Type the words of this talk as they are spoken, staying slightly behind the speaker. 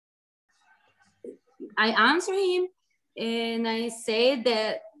I answer him and I say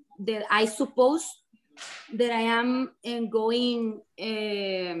that I suppose that I am going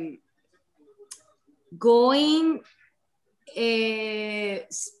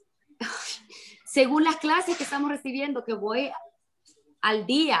según las clases que estamos recibiendo, que voy al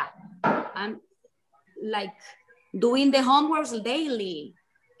día. I'm like doing the homeworks daily.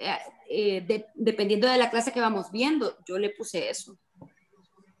 Dependiendo de la clase que vamos viendo, yo le puse eso.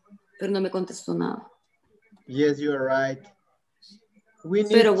 Pero no me contestó nada. Yes, you are right. We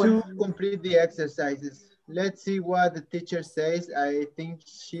need to complete the exercises. Let's see what the teacher says. I think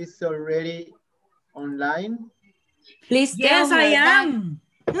she's already online. Please tell her. Yes, I am.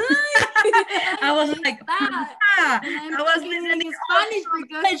 I was like, I was listening in Spanish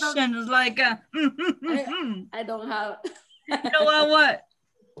because it was like, I don't have. You know what? What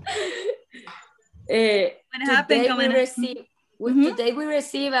happened? Today we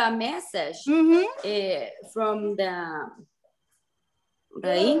receive a message from the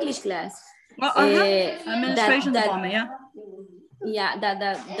English class. Administration department, yeah. Yeah,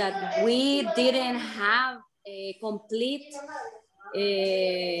 that we didn't have a complete. Let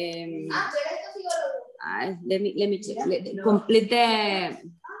me check. Complete the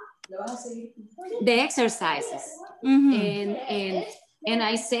exercises, and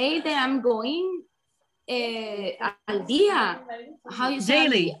I say that I'm going al día. How you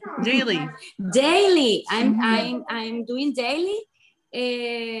say? Daily. I'm doing daily.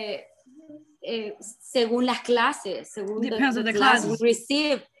 Según las clases, según depends on the class classes we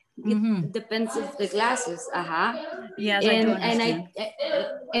receive. Depends on the classes. Yes, I do understand.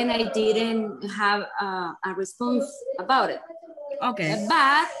 And I didn't have a response about it. Okay.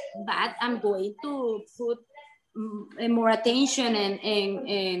 But I'm going to put more attention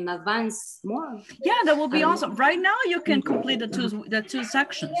and advance more. Yeah, that will be awesome. Right now, you can complete the two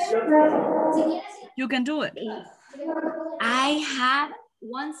sections. You can do it. I have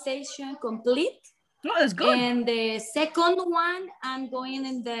one section complete. Oh, that's good. And the second one, I'm going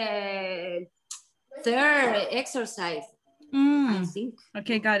in the third exercise. I think.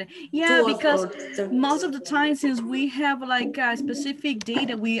 Okay, got it. Yeah, because most of the time, since we have like a specific date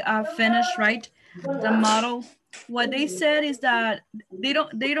that we are finished, right? The model. What they said is that they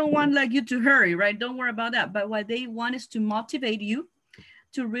don't want like you to hurry, right? Don't worry about that. But what they want is to motivate you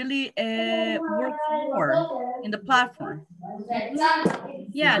to really work more in the platform.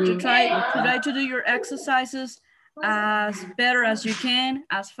 Yeah, to try to do your exercises as better as you can,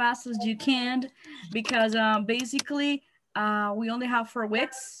 as fast as you can, because basically we only have 4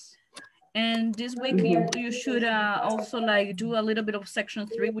 weeks. And this week you should also like do a little bit of section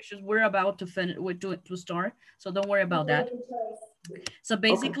 3, which is we're about to finish, to start. So don't worry about that. So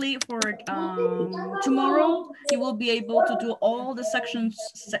basically for tomorrow, you will be able to do all the sections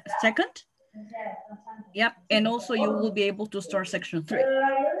second. Yep, and also you will be able to start section 3,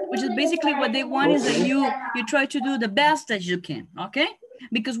 which is basically what they want is that you try to do the best that you can, okay?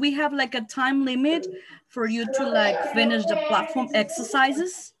 Because we have like a time limit for you to like finish the platform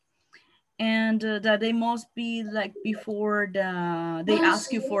exercises. And that they must be like before they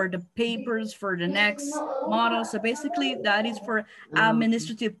ask you for the papers for the next model. So basically that is for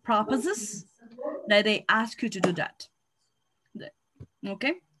administrative purposes that they ask you to do that.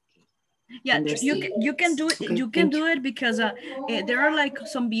 Okay. Yeah, you can do it. You can do it because there are like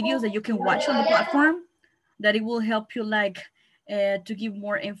some videos that you can watch on the platform that it will help you like to give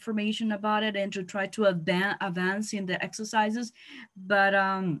more information about it and to try to advance in the exercises. But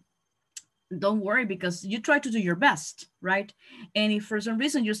don't worry, because you try to do your best, right? And if for some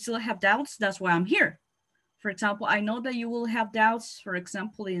reason you still have doubts, that's why I'm here. For example, I know that you will have doubts, for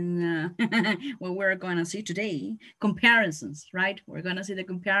example, in what we're going to see today, comparisons, right? We're going to see the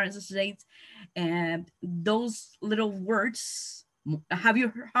comparisons today. And those little words, have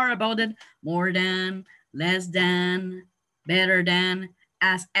you heard about it? More than, less than, better than,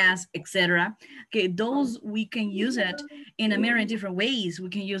 as, etc. Okay, those we can use it in a myriad different ways. We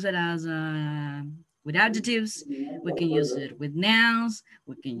can use it as with adjectives, we can use it with nouns,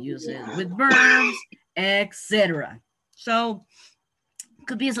 we can use it with verbs, etc. So it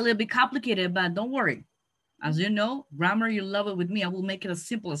could be a little bit complicated, but don't worry. As you know, grammar, you love it with me. I will make it as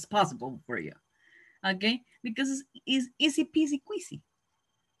simple as possible for you. Okay, because it's easy peasy queasy.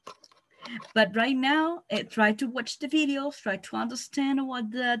 But right now, try to watch the videos, try to understand what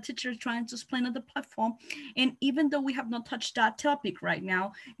the teacher is trying to explain on the platform. And even though we have not touched that topic right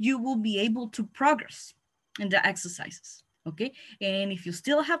now, you will be able to progress in the exercises, okay? And if you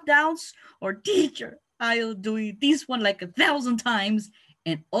still have doubts, or teacher, I'll do this one like 1,000 times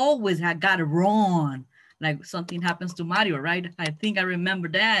and always I got it wrong. like something happens to Mario, right? I think I remember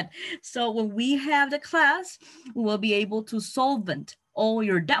that. So when we have the class, we will be able to solvent all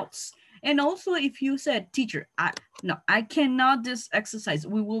your doubts. And also if you said, teacher, I cannot this exercise,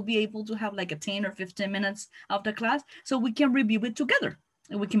 we will be able to have like a 10 or 15 minutes of the class so we can review it together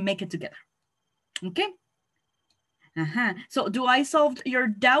and we can make it together. Okay. So do I solve your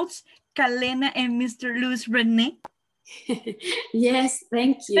doubts, Kalena and Mr. Luis Rene? Yes,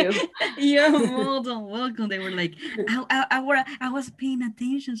 thank you. You're more than welcome. They were like, I was paying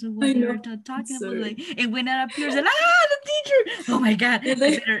attention to what they were talking about. Like, and when it appears, and the teacher. Oh my God.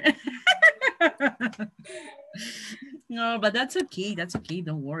 No, but that's okay. That's okay.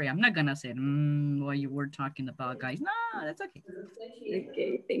 Don't worry. I'm not gonna say what you were talking about, guys. No, that's okay.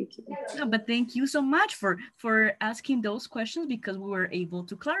 Okay, thank you. No, but thank you so much for asking those questions because we were able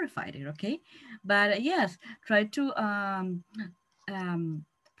to clarify it. Okay, but yes, try to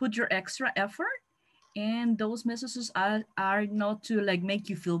put your extra effort. And those messages are not to like make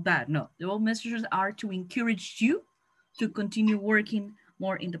you feel bad. No, those messages are to encourage you to continue working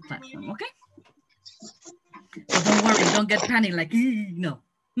more in the platform. Okay. So don't worry, don't get panicked like, no.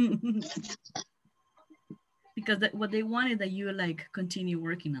 Because what they want is that you like continue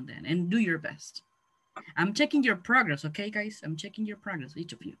working on that and do your best. I'm checking your progress, okay, guys? I'm checking your progress,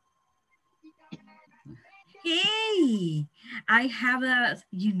 each of you. Hey, I have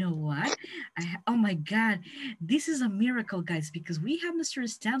you know what? Oh my God, this is a miracle, guys, because we have Mr.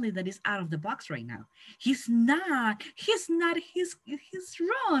 Stanley that is out of the box right now. He's wrong.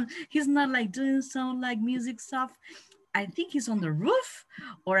 He's not like doing some like music stuff. I think he's on the roof,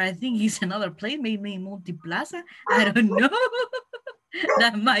 or I think he's another place, maybe Multiplaza. I don't know.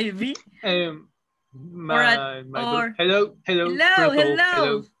 That might be. Hello.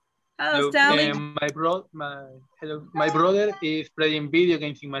 Hello, Stanley. My brother is playing video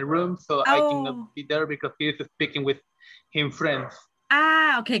games in my room, so I cannot be there because he is speaking with his friends.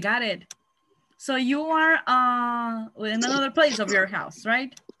 Okay, got it. So you are in another place of your house,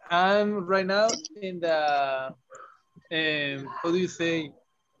 right? I'm right now in the how do you say?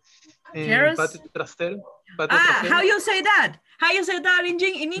 Terrace? How you say that? How you say that in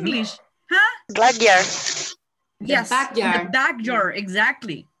English? Huh? Backyard. Yes, backyard. The backyard,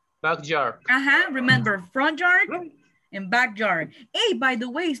 exactly. Backyard. Remember, front yard and backyard. Hey, by the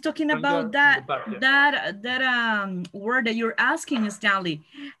way, he's talking front about that word that you're asking, Stanley.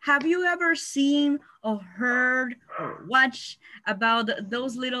 Have you ever seen or heard or watched about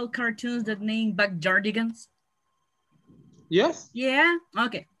those little cartoons that name Backyardigans? Yes. Yeah.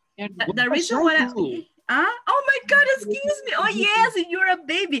 Okay. The reason why oh my God, excuse me. Oh yes, you're a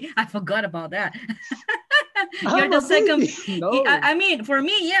baby. I forgot about that. You're the second. No. I mean, for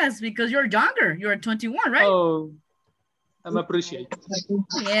me, yes, because you're younger. You're 21, right? Oh, I'm appreciated.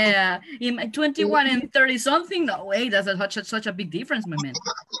 Yeah, in 21 and 30 something. No way, that's such a big difference, my man.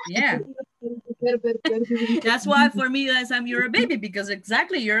 Yeah. That's why for me, last time you're a baby, because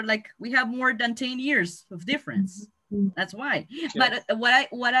exactly you're like, we have more than 10 years of difference. That's why. Yes. But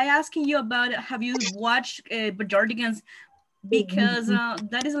what I asking you about, have you watched Backyardigans? Because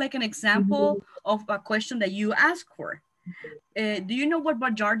that is like an example of a question that you ask for. Do you know what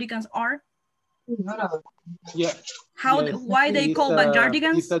Backyardigans are? Yeah. Why they call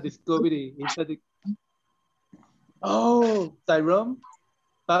Backyardigans? It's a discovery. Oh, Tyrone,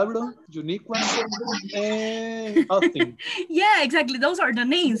 Pablo, Unique One, and Austin. Yeah, exactly. Those are the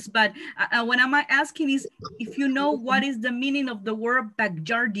names. But what I'm asking is if you know what is the meaning of the word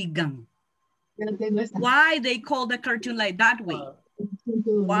Backyardigan. Why they call the cartoon like that way?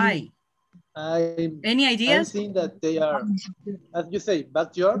 Why? Any ideas? I think that they are, as you say,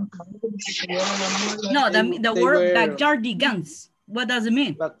 backyard. No, the word Backyardigans. What does it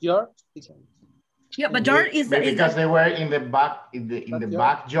mean? Backyard. Yeah, backyard is because they were in the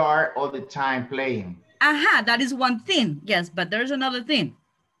backyard all the time playing. That is one thing. Yes, but there's another thing.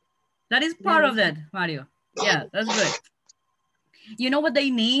 That is part of that, Mario. Yeah, that's good. You know what they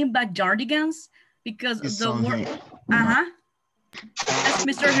name Backyardigans? Because it's the word. Yes,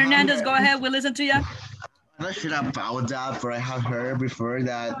 Mr. Hernandez, go ahead. We'll listen to you. I'm not sure about that, but I have heard before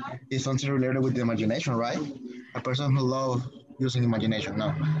that it's something related with the imagination, right? A person who loves using imagination,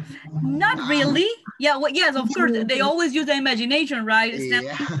 no? Not really. Yeah, well, yes, of course. They always use the imagination, right?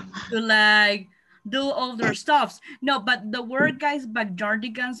 Yeah. To like do all their stuffs. No, but the word, guys,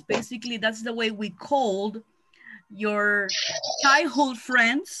 Backyardigans, basically, that's the way we called your childhood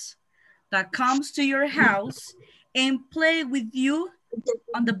friends that comes to your house and play with you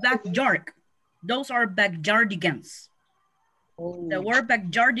on the backyard. Those are Backyardigans. The word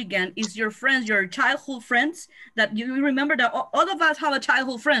backyardigan is your friends, your childhood friends that you remember that all of us have a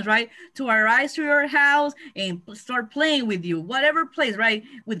childhood friends, right? To arrive to your house and start playing with you, whatever place, right?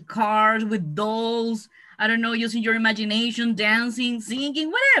 With cars, with dolls, I don't know, using your imagination, dancing,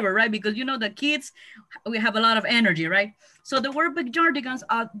 singing, whatever, right? Because you know the kids, we have a lot of energy, right? So the word backyardigans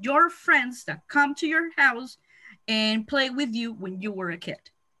are your friends that come to your house and play with you when you were a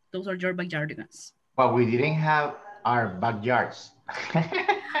kid. Those are your backyardigans. But we didn't have our backyards.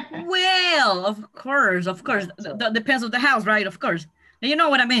 Well, of course. That depends on the house, right? Of course. You know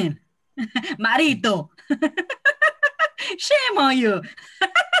what I mean. Marito. Shame on you.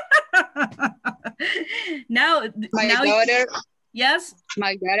 now my now daughter, yes.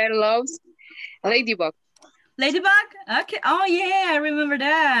 My daughter loves Ladybug. Ladybug? Okay. Oh yeah, I remember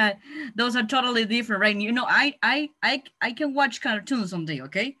that. Those are totally different, right? You know, I can watch cartoons someday,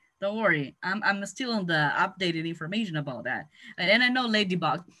 okay? Don't worry. I'm still on the updated information about that. And I know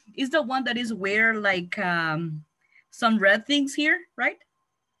Ladybug is the one that is wear like some red things here, right?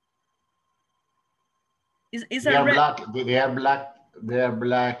 Is They a are red black. They are black. They are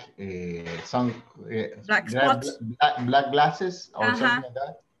black. Some black they are spots? black glasses or something like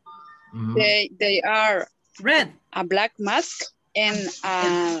that. Mm-hmm. They are red. A black mask and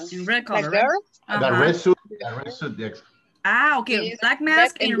in red color, black girl. Right? The red suit. The red suit. Yes. Ah, okay. Black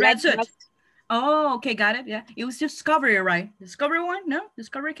mask and red suit. Mask. Oh, okay, got it. Yeah, it was Discovery, right? Discovery one? No,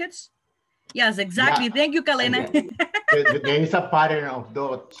 Discovery Kids. Yes, exactly. Yeah. Thank you, Kalena. There is a pattern of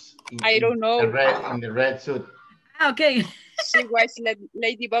those. I don't know. In the red suit. Okay. She watched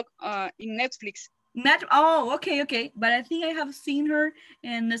Ladybug in Netflix. Oh, okay. But I think I have seen her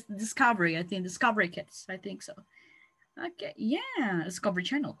in Discovery. I think Discovery Kids. I think so. Okay, yeah, Discovery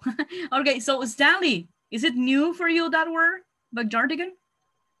Channel. Okay, so Stanley, is it new for you, that word, backyardigan?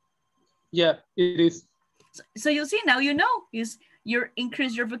 Yeah, it is. So you see, now you know, is you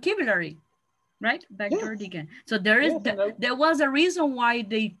increase your vocabulary, right? Backyardigan. Yeah. So there was a reason why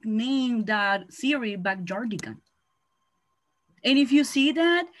they named that series Backyardigan. And if you see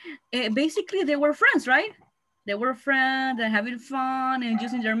that, basically they were friends, right? They were friends and having fun and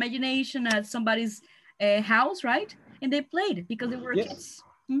using their imagination at somebody's house, right? And they played because they were kids.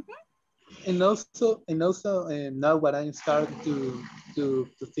 Mm-hmm. And also, now what I'm starting to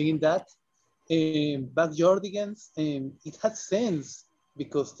think that backyardigans, it had sense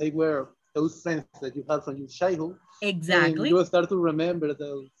because they were those friends that you had from your childhood. Exactly. And you start to remember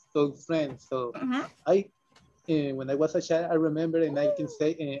those friends. So when I was a child, I remember, and I can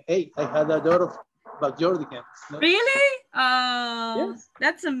say, hey, I had a lot of backyardigans. No? Really? Oh, yes.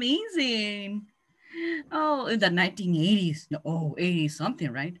 That's amazing. Oh, in the 1980s. Oh, 80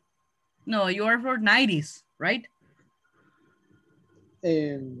 something, right? No, you are for 90s, right?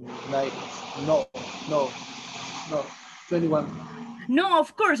 90s. No, 21. No,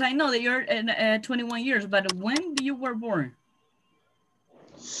 of course, I know that you're 21 years, but when you were born?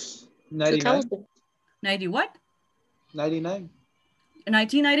 99. 90 what? 99.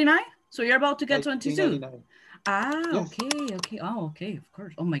 1999? So you're about to get 22? Ah, yes. Okay. Oh, okay, of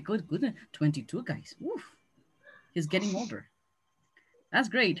course. Oh my goodness, 22 guys. Oof. He's getting older. That's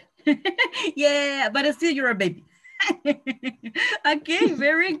great. Yeah, but still you're a baby. Okay,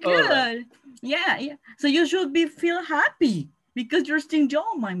 very good. Right. Yeah. So you should feel happy because you're still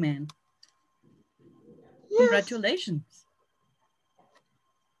young, my man. Yes. Congratulations.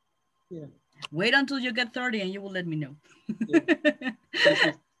 Yeah. Wait until you get 30 and you will let me know.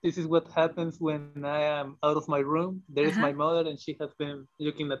 Yeah. This is what happens when I am out of my room. There is my mother, and she has been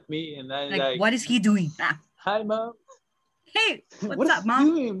looking at me, and I'm like, what is he doing? Hi, Mom. Hey, what's up, Mom?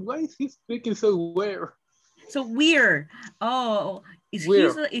 Doing? Why is he speaking so weird? So weird. Oh, is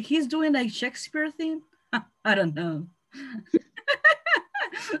he's doing like Shakespeare thing? I don't know.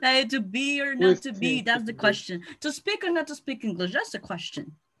 To be or not to be, that's the question. To speak or not to speak English, that's the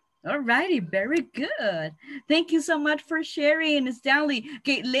question. All righty, very good. Thank you so much for sharing, Stanley.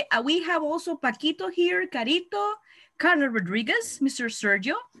 Okay, we have also Paquito here, Carito, Carla Rodriguez, Mr.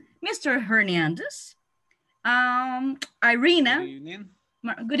 Sergio, Mr. Hernandez, Irina. Good evening.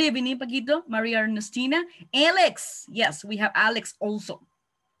 Good evening, Paquito, Maria Ernestina, Alex. Yes, we have Alex also.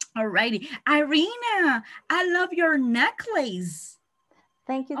 All righty, Irina, I love your necklace.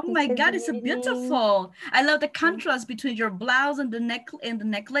 Thank you. Oh my God, it's so beautiful. I love the contrast between your blouse and the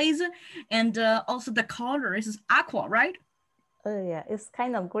necklace, and also the color. This is aqua, right? Oh yeah, it's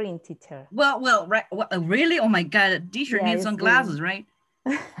kind of green, teacher. Well, right. Well, really? Oh my God, a t-shirt needs some glasses, right?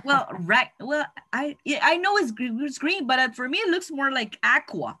 Well, right. Well, I know it's green, but for me it looks more like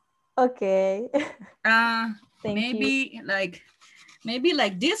aqua. Okay. Maybe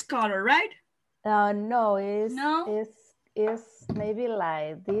like this color, right? No, it's is maybe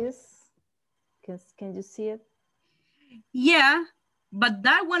like this. Can you see it? Yeah, but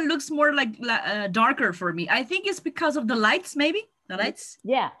that one looks more like darker for me. I think it's because of the lights, maybe? The lights?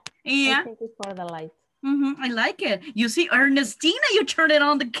 Yeah. Yeah. I think it's for the light. I like it. You see, Ernestina, you turn it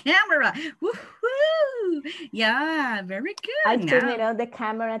on the camera. Woohoo! Yeah, very good. I turned it on the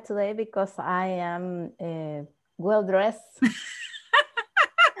camera today because I am well dressed.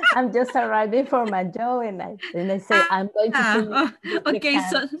 I'm just arriving for my job, and I say I'm going to. Okay,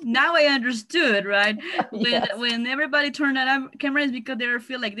 so now I understood, right? Yes. When everybody turned that camera, is because they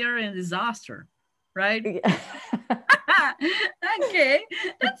feel like they're in a disaster, right? Yeah. Okay,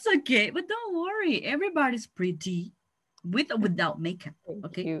 that's okay, but don't worry, everybody's pretty with or without makeup.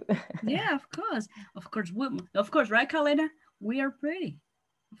 Okay. Yeah, of course, right, Kalena? We are pretty,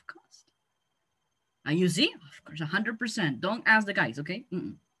 of course. And you see, of course, 100%. Don't ask the guys, okay?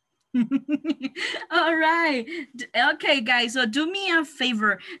 All right. Okay, guys, so do me a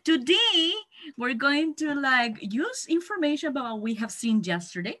favor. Today, we're going to use information about what we have seen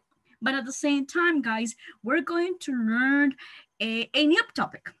yesterday. But at the same time, guys, we're going to learn a new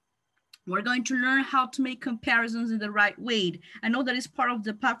topic. We're going to learn how to make comparisons in the right way. I know that is part of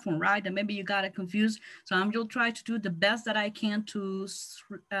the platform, right? And maybe you got it confused. So I'm going to try to do the best that I can to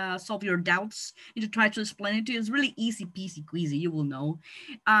solve your doubts and to try to explain it to you. It's really easy peasy squeezy, you will know.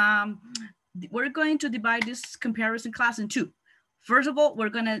 We're going to divide this comparison class in two. First of all, we're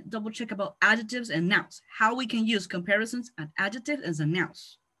going to double check about adjectives and nouns, how we can use comparisons and adjectives and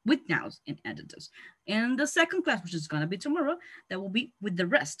nouns, with nouns and adjectives. And the second class, which is going to be tomorrow, that will be with the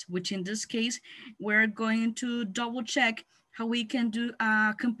rest, which in this case, we're going to double check how we can do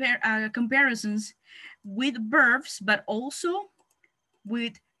comparisons with verbs, but also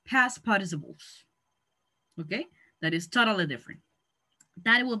with past participles. Okay, that is totally different.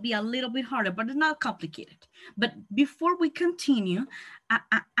 That will be a little bit harder, but it's not complicated. But before we continue,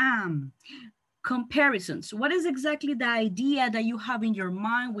 comparisons. What is exactly the idea that you have in your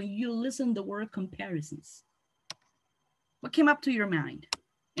mind when you listen to the word comparisons? What came up to your mind?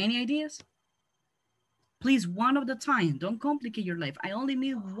 Any ideas? Please, one at a time. Don't complicate your life. I only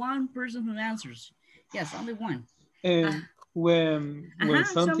need one person who answers. Yes, only one. When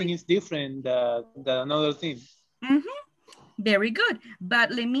something is different than another thing. Very good.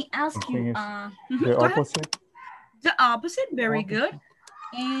 But let me ask you. The opposite. The opposite. Very good.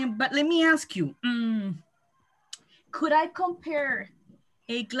 But let me ask you, could I compare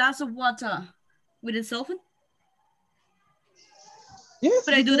a glass of water with a cell phone? Yes.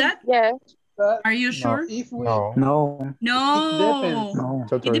 Could I do that? Yes. Are you sure? No.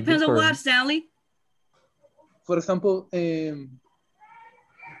 It depends on what, Stanley? For example, a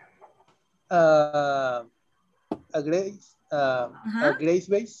glaze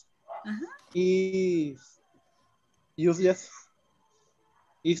base is useless.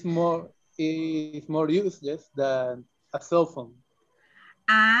 Is more useless than a cell phone.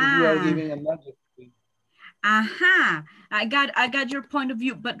 If we are giving an adjective. I got your point of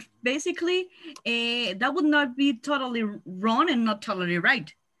view, but basically that would not be totally wrong and not totally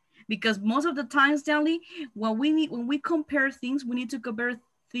right, because most of the time, Stanley, when we compare things, we need to compare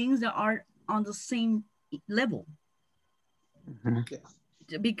things that are on the same level.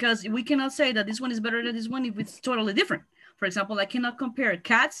 Because we cannot say that this one is better than this one if it's totally different. For example, I cannot compare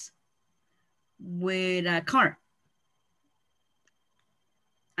cats with a car.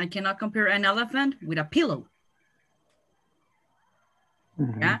 I cannot compare an elephant with a pillow.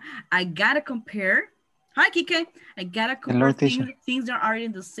 Yeah, I gotta compare. Hi, Kike. I gotta compare things that are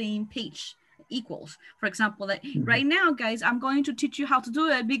in the same page, equals. For example, right now, guys, I'm going to teach you how to do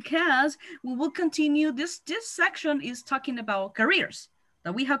it because we will continue. This section is talking about careers.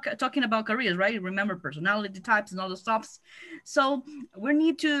 That we have talking about careers, right? Remember personality types and all the stuffs. So we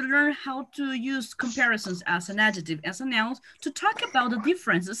need to learn how to use comparisons as an adjective, as a noun, to talk about the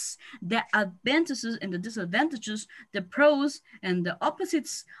differences, the advantages and the disadvantages, the pros and the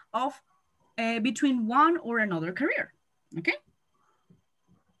opposites of between one or another career, okay?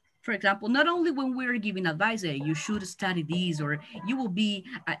 For example, not only when we're giving advice, you should study this, or you will be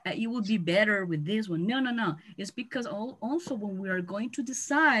better with this one. No. It's because also when we are going to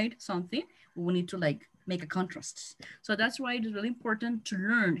decide something, we need to make a contrast. So that's why it is really important to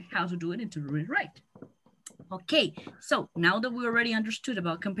learn how to do it and to do it right. Okay, so now that we already understood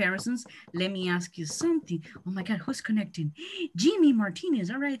about comparisons, let me ask you something. Oh my God, who's connecting? Jimmy Martinez.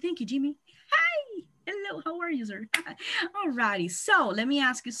 All right, thank you, Jimmy. Hi. Hello, how are you, sir? Alrighty, so let me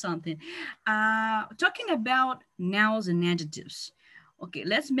ask you something. Talking about nouns and adjectives. Okay,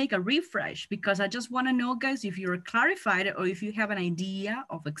 let's make a refresh because I just want to know, guys, if you're clarified or if you have an idea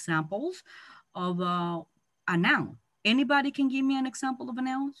of examples of a noun. Anybody can give me an example of a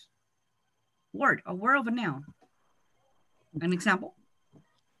noun? A word of a noun. An example?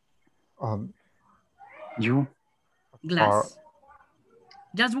 You. Glass.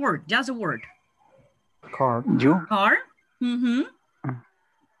 Just a word. Car. You. Car. Mm-hmm.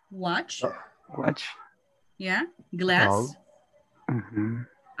 Watch. Watch. Yeah. Glass. Mm-hmm.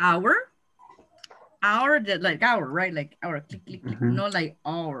 Hour. Hour, like hour, right? Like hour, click, click, click. Mm-hmm. Not like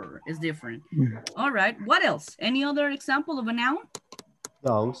hour. It's different. Mm-hmm. All right. What else? Any other example of a noun?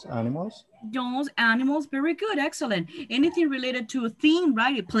 Those animals. Those animals. Very good. Excellent. Anything related to a thing,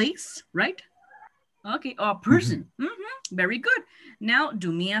 right? A place, right? Okay. Or a person. Mm-hmm. Mm-hmm. Very good. Now,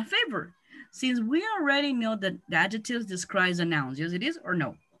 do me a favor. Since we already know that the adjectives describes the nouns. Yes, it is or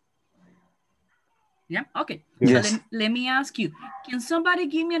no? Yeah. Okay. Yes. So let me ask you. Can somebody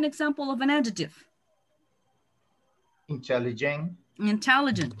give me an example of an adjective? Intelligent.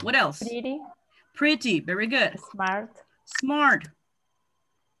 Intelligent. What else? Pretty. Pretty. Very good. Smart. Smart.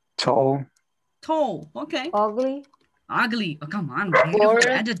 Tall. Tall. Okay. Ugly. Ugly. Oh, come on.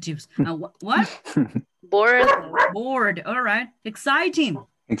 Beautiful adjectives. What? Bored. Bored. All right. Exciting.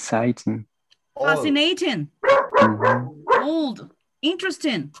 Exciting. Fascinating. Mm-hmm. Old.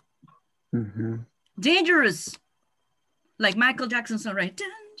 Interesting. Mm-hmm. Dangerous. Like Michael Jackson song, right?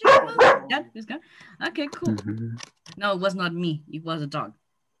 Dangerous. That is good. Okay, cool. Mm-hmm. No, it was not me. It was a dog.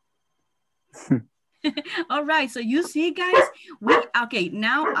 All right. So you see, guys, okay,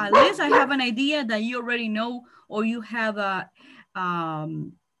 now at least I have an idea that you already know, or you have a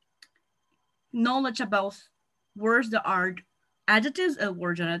knowledge about words that are adjectives and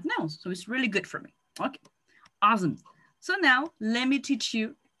words that are nouns. So it's really good for me. Okay, awesome. So now let me teach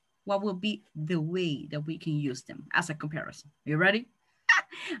you what will be the way that we can use them as a comparison. You ready?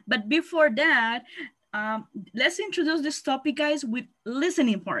 But before that, let's introduce this topic, guys, with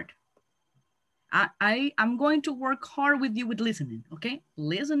listening part. I'm going to work hard with you with listening, okay?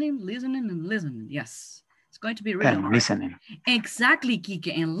 Listening, and listening. Yes, it's going to be really hard. Listening. Exactly,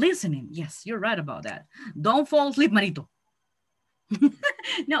 Kike, and listening. Yes, you're right about that. Don't fall asleep, Marito.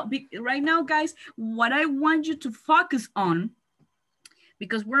 No, right now, guys, what I want you to focus on,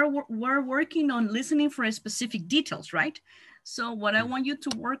 because we're working on listening for specific details, right? So what I want you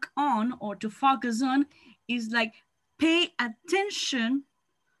to work on or to focus on is like pay attention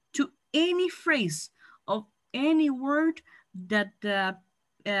to any phrase of any word that the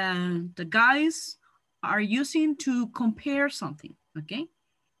guys are using to compare something, okay?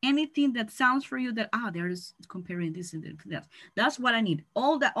 Anything that sounds for you that, there's comparing this and that. That's what I need,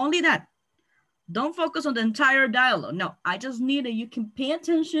 only that. Don't focus on the entire dialogue. No, I just need that you can pay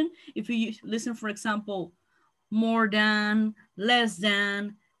attention. If you listen, for example, more than, less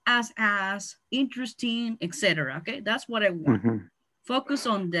than, as, interesting, etc. Okay, that's what I want. Mm-hmm. Focus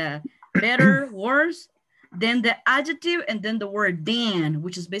on the better, worse, then the adjective, and then the word than,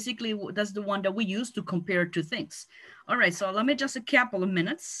 which is basically, that's the one that we use to compare two things. All right, so let me just a couple of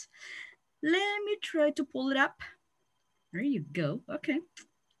minutes. Let me try to pull it up. There you go. Okay.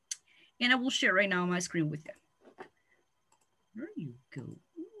 And I will share right now on my screen with you. There you go.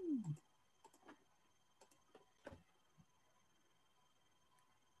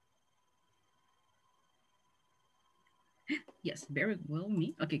 Yes, very well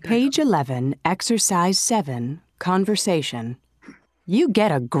me. Okay, good. Page 11, exercise 7, conversation. You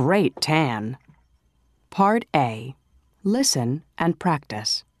get a great tan. Part A, listen and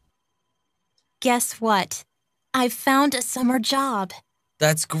practice. Guess what? I've found a summer job.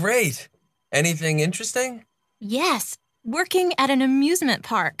 That's great. Anything interesting? Yes, working at an amusement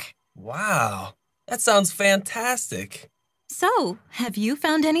park. Wow, that sounds fantastic. So, have you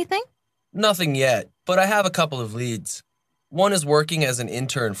found anything? Nothing yet, but I have a couple of leads. One is working as an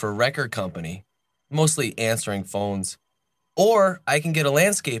intern for a record company, mostly answering phones. Or I can get a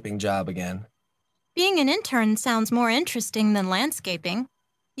landscaping job again. Being an intern sounds more interesting than landscaping.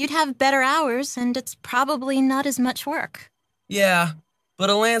 You'd have better hours, and it's probably not as much work. Yeah, but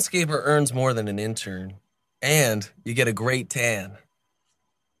a landscaper earns more than an intern. And you get a great tan.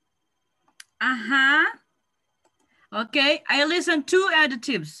 Uh-huh. Okay, I listened 2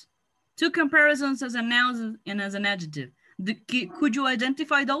 adjectives. 2 comparisons as a noun and as an adjective. Could you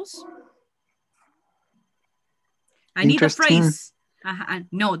identify those? I need a phrase.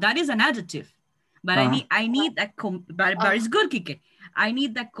 No, that is an adjective. But I need that, but it's good, Kike. I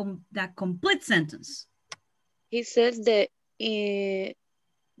need that complete sentence. He says that being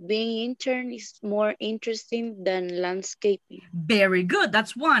intern is more interesting than landscaping. Very good.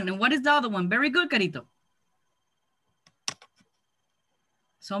 That's one. And what is the other one? Very good, Carito.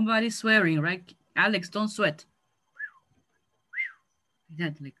 Somebody's swearing, right? Alex, don't sweat.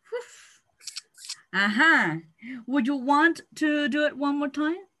 That, like, woof. Would you want to do it one more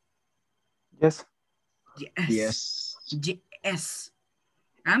time? Yes. Yes. Yes.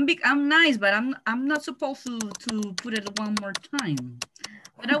 I'm nice, but I'm not supposed to put it one more time.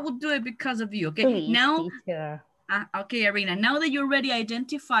 But I will do it because of you. Okay. Please, now, teacher. Okay, Arena. Now that you already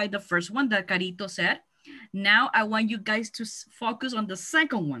identified the first one that Carito said, now I want you guys to focus on the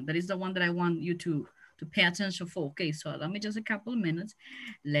second one. That is the one that I want you to pay attention for. Okay, so let me just a couple of minutes.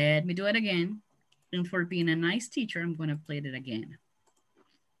 Let me do it again. And for being a nice teacher, I'm going to play it again.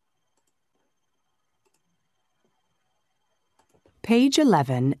 Page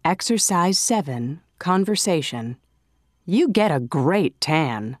 11, Exercise 7, Conversation. You get a great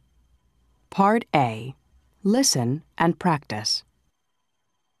tan. Part A, listen and practice.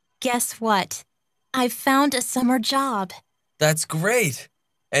 Guess what? I've found a summer job. That's great.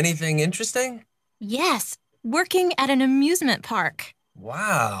 Anything interesting? Yes, working at an amusement park.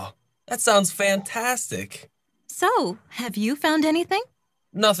 Wow, that sounds fantastic. So, have you found anything?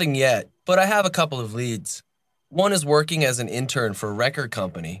 Nothing yet, but I have a couple of leads. One is working as an intern for a record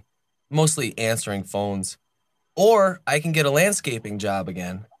company, mostly answering phones. Or I can get a landscaping job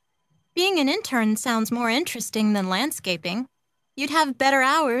again. Being an intern sounds more interesting than landscaping. You'd have better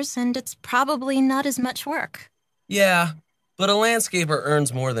hours, and it's probably not as much work. Yeah, but a landscaper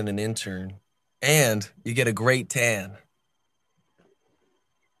earns more than an intern. And you get a great tan.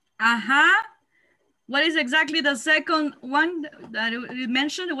 What is exactly the second one that it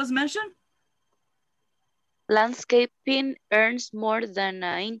was mentioned? Landscaping earns more than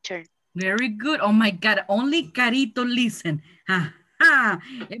an intern. Very good. Oh my God, only Carito listen.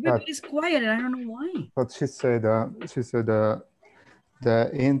 Everybody's quiet. I don't know why. But she said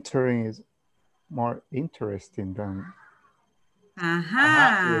the intern is more interesting than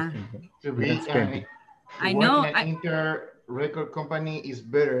To be I know. Record company is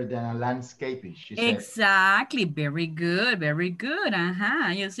better than a landscaping, she said. Exactly. Very good. Very good.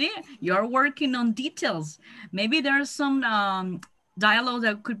 You see, you're working on details. Maybe there's some dialogue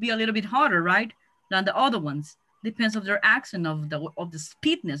that could be a little bit harder, right, than the other ones. Depends on their accent, of the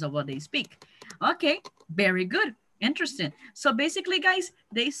speedness of what they speak. Okay. Very good. Interesting. So basically, guys,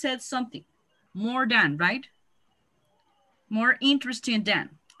 they said something more than, right? More interesting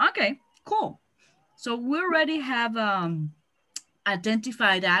than. Okay. Cool. So we already have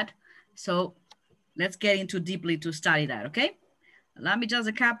identify that. So let's get into deeply to study that, okay? Allow me just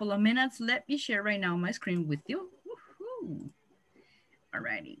a couple of minutes. Let me share right now my screen with you.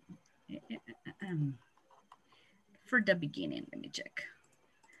 Alrighty. For the beginning, let me check.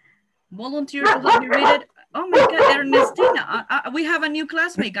 Volunteer to help me read it. Oh my God, Ernestina. We have a new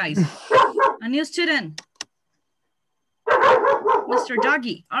classmate, guys. A new student. Mr.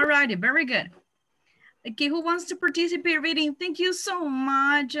 Doggy. Alrighty, very good. Okay, who wants to participate reading? Thank you so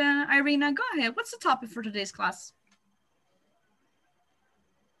much, Irina. Go ahead. What's the topic for today's class?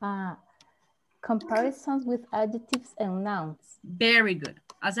 Comparisons with adjectives and nouns. Very good.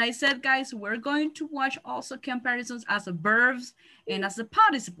 As I said, guys, we're going to watch also comparisons as a verbs and as a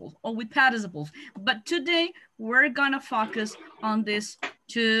participles or with participles. But today, we're going to focus on these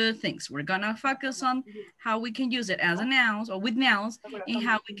two things. We're going to focus on how we can use it as a nouns or with nouns and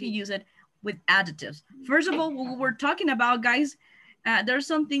how we can use it with adjectives. First of all, what we're talking about, guys, there's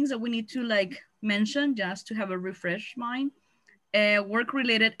some things that we need to mention just to have a refresh mind.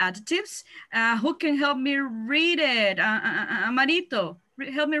 Work-related adjectives. Who can help me read it? Amarito,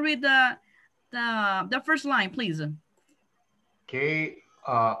 help me read the first line, please. Okay,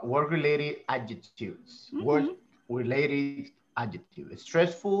 work-related adjectives. Work-related adjectives.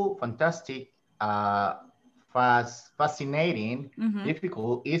 Stressful, fantastic, fascinating,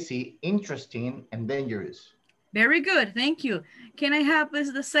 difficult, easy, interesting, and dangerous. Very good, thank you. Can I have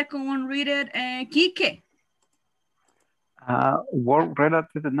the second one read it? Kike.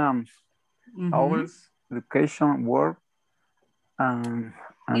 Work-related nouns. Hours, education, work, and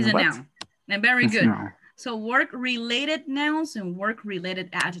is a noun. And very good. Noun. So work-related nouns and work-related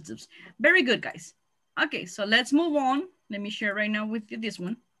adjectives. Very good, guys. Okay, so let's move on. Let me share right now with you this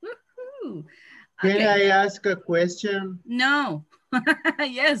one. Okay. Can I ask a question? No.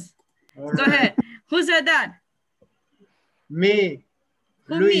 Yes. All Go ahead. Who said that? Me.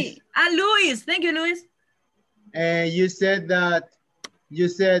 Who, Luis. me? Luis. Thank you, Luis. You said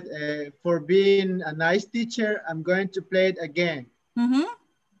for being a nice teacher, I'm going to play it again.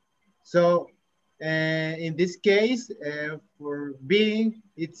 So in this case, for being,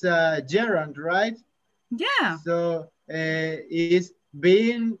 it's a gerund, right? Yeah. So is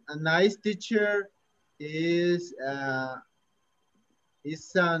being a nice teacher is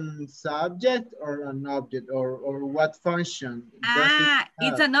an subject or an object or what function?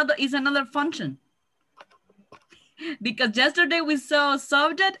 It's another function. Because yesterday we saw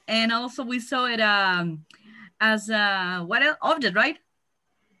subject and also we saw it as what else? Object, right?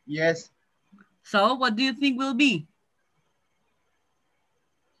 Yes. So what do you think will be?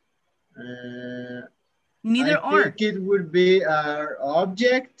 Neither I or. think it would be our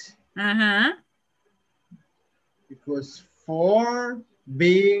object. Because for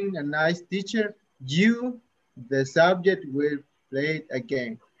being a nice teacher, you, the subject, will play a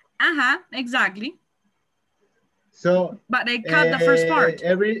game. Exactly. So, but they cut the first part.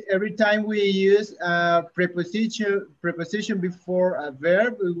 Every time we use a preposition before a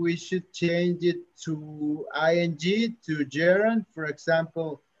verb, we should change it to ing, to gerund. For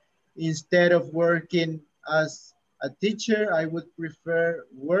example, instead of working as a teacher, I would prefer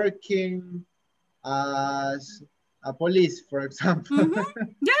working as a police, for example.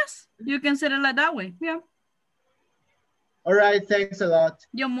 Yes, you can say it like that way. Yeah. All right, thanks a lot.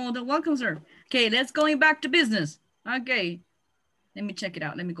 You're more than welcome, sir. Okay, let's going back to business. Okay, let me check it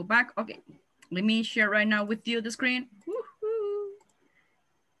out. Let me go back. Okay, let me share right now with you the screen.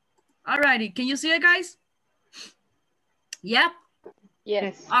 All righty, can you see it, guys? Yep.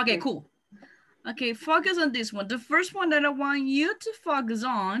 Yes. Okay, cool. Okay, focus on this one. The first one that I want you to focus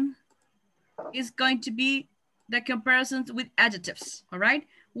on is going to be the comparisons with adjectives. All right,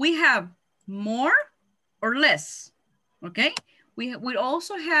 we have more or less. Okay, we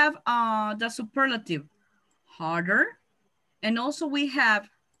also have the superlative, harder, and also we have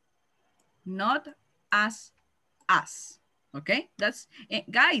not as. Okay, that's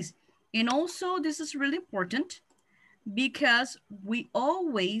guys, and also this is really important because we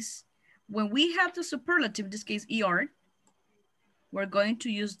always, when we have the superlative, in this case er, we're going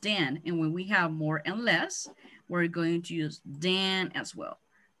to use than, and when we have more and less, we're going to use than as well.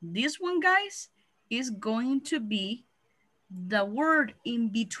 This one, guys, is going to be the word in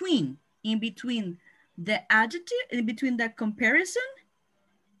between the adjective, in between the comparison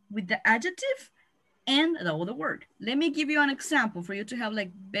with the adjective and the other word. Let me give you an example for you to have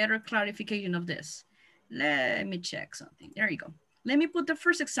like better clarification of this. Let me check something. There you go. Let me put the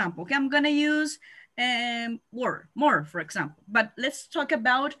first example. Okay, I'm gonna use more, for example. But let's talk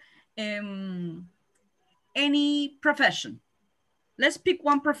about any profession. Let's pick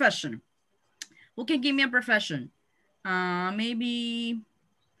one profession. Who can give me a profession? Maybe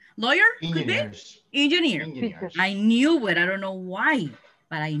lawyer? Engineers. Could be? Engineer. Engineers. I knew it. I don't know why,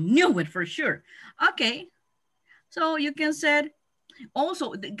 but I knew it for sure. Okay. So you can say,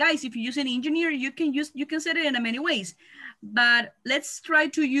 also, guys, if you use an engineer, you can say it in many ways. But let's try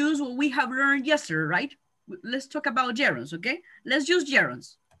to use what we have learned yesterday, right? Let's talk about gerunds, okay? Let's use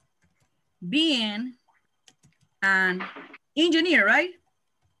gerunds. Being an engineer, right?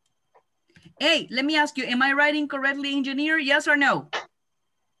 Hey, let me ask you, am I writing correctly engineer? Yes or no?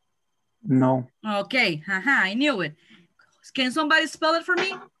 No. Okay, I knew it. Can somebody spell it for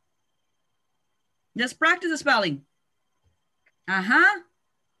me? Just practice the spelling.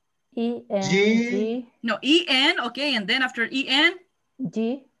 E-N-G. No, E-N, okay, and then after E-N?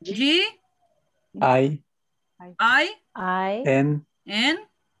 G. G. I. N. N.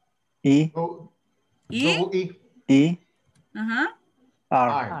 E. E. E.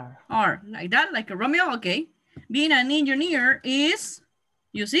 R. R, like that, like a Romeo, okay. Being an engineer is,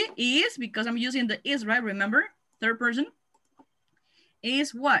 you see, is, because I'm using the is, right? Remember, third person.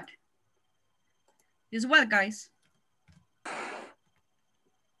 Is what? Is what, guys?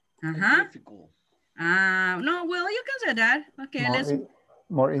 Difficult. No, well, you can say that. Okay,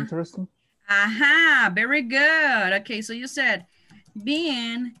 more interesting. Very good. Okay, so you said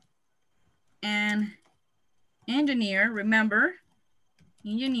being an engineer, remember,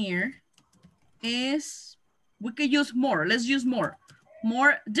 engineer is, we could use more. Let's use more.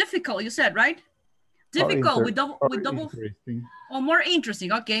 More difficult, you said, right? Difficult with double, or more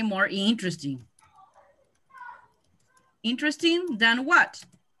interesting. Okay, more interesting. Interesting than what?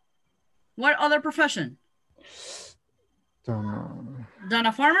 What other profession? Don't know. Than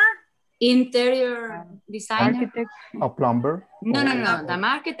a farmer? Interior designer. Architect. A plumber. No. The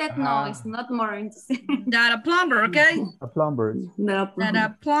architect, no, it's not more interesting. That a plumber, okay? A plumber. That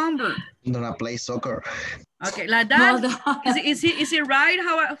a plumber. Gonna play soccer. Okay, like that. No, is it right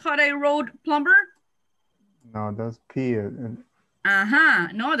how I wrote plumber? No, that's P.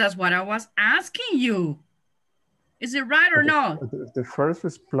 No, that's what I was asking you. Is it right or no? The first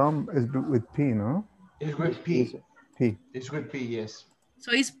is plum is with P, no? It's with P. P. It's with P, yes.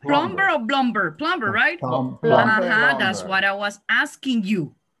 So it's plumber or blumber? Plumber, right? Plumber. That's what I was asking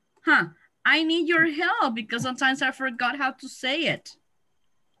you. I need your help because sometimes I forgot how to say it.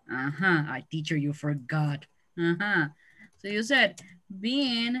 I teacher, you forgot. So you said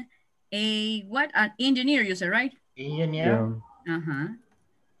being an engineer, you said, right? Engineer.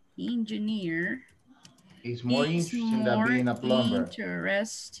 Engineer Is more interesting than being a plumber.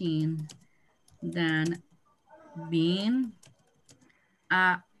 Interesting than being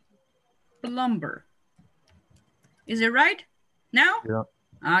a plumber. Is it right now? Yeah.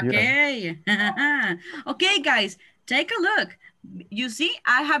 Okay. Yeah. Okay, guys, take a look. You see,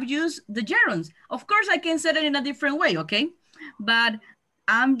 I have used the gerunds. Of course, I can say it in a different way, okay? But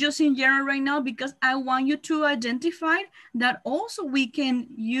I'm just in general right now because I want you to identify that also we can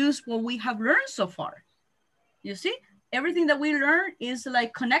use what we have learned so far. You see, everything that we learn is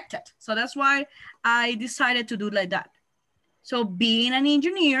like connected. So that's why I decided to do like that. So being an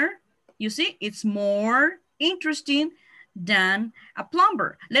engineer, you see, it's more interesting than a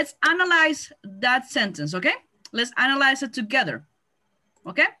plumber. Let's analyze that sentence, okay? Let's analyze it together,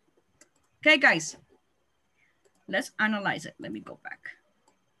 okay? Okay, guys, let's analyze it. Let me go back.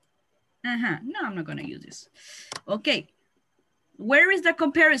 No, I'm not gonna use this. Okay, where is the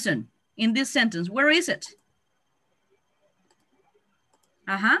comparison in this sentence? Where is it?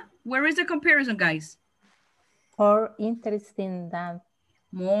 Where is the comparison, guys? More interesting than.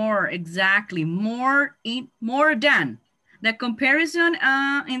 More, exactly. More than. The comparison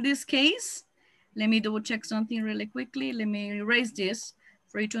in this case, let me double check something really quickly. Let me erase this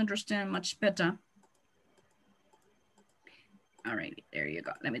for you to understand much better. All right, there you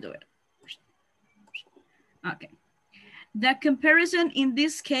go. Let me do it. Okay. The comparison in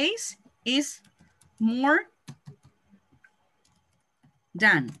this case is more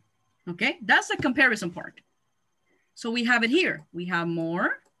than. Okay, that's the comparison part. So we have it here. We have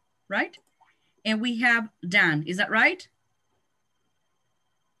more, right? And we have than. Is that right?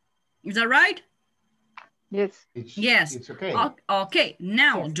 Is that right? Yes. Yes. It's okay. Okay,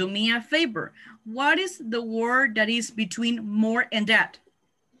 now do me a favor. What is the word that is between more and that?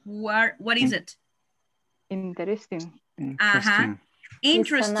 What is it? Interesting.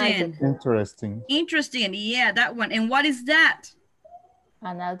 Interesting. Interesting, yeah, that one. And what is that?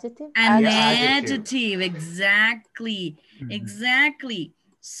 An adjective? An adjective, exactly, exactly.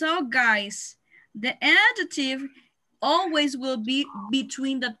 So guys, the adjective always will be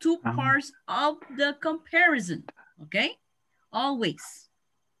between the two parts of the comparison, okay? Always.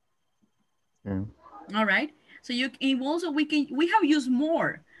 All right, so we have used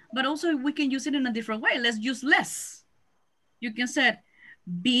more, but also we can use it in a different way. Let's use less. You can say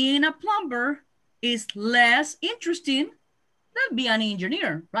being a plumber is less interesting than be an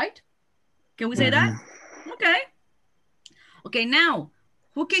engineer, right? Can we say that? Okay. Okay, now,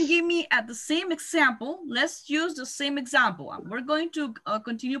 who can give me at the same example? Let's use the same example. We're going to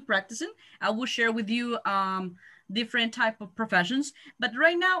continue practicing. I will share with you different type of professions, but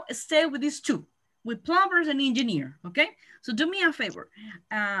right now, stay with these two, with plumbers and engineer, okay? So do me a favor.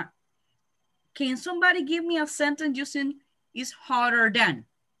 Can somebody give me a sentence using is harder than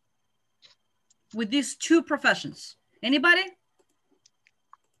with these two professions? Anybody?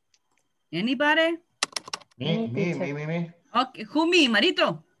 Anybody? Me. Okay, who, me,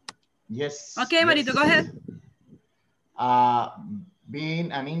 Marito? Yes. Okay, Marito, go ahead. Being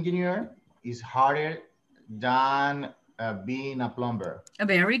an engineer is harder than being a plumber.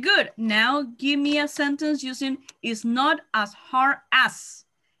 Very good. Now give me a sentence using is not as hard as.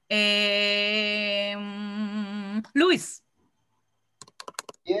 Luis.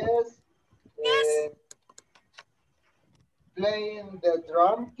 Yes. Playing the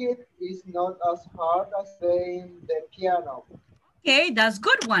drum kit is not as hard as playing the piano. Okay, that's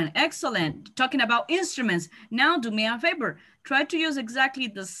good one. Excellent. Talking about instruments. Now do me a favor. Try to use exactly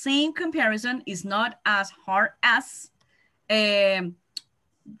the same comparison. Is not as hard as to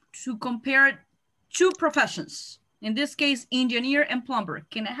compare two professions. In this case, engineer and plumber.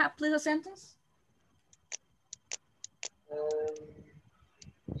 Can I have please a sentence?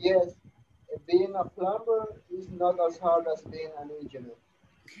 Yes. Being a plumber is not as hard as being an engineer.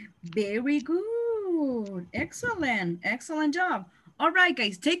 Very good. Excellent. Excellent job. All right,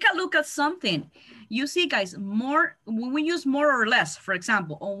 guys, take a look at something. You see, guys, more when we use more or less, for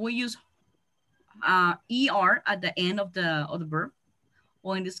example, or we use ER at the end of the verb,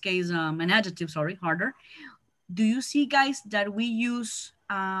 or in this case, an adjective, sorry, harder. Do you see, guys, that we use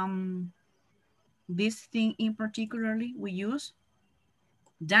this thing in particularly? We use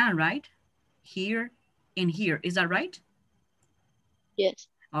than, right? Here and here. Is that right? Yes.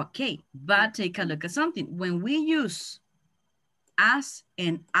 Okay, but take a look at something. When we use as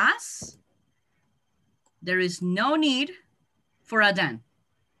and as, there is no need for a than.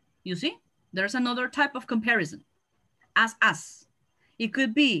 You see? There's another type of comparison. As. It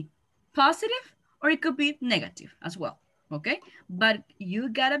could be positive or it could be negative as well. Okay? But you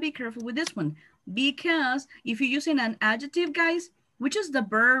gotta be careful with this one. Because if you're using an adjective, guys, which is the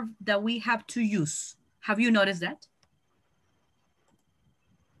verb that we have to use? Have you noticed that?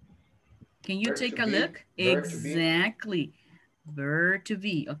 Can you take a look? Exactly. Verb to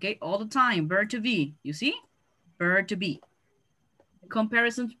be, okay? All the time, verb to be. You see? Verb to be.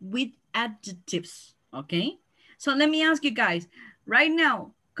 Comparisons with adjectives, okay? So let me ask you guys, right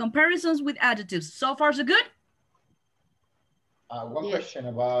now, comparisons with adjectives, so far so good? One question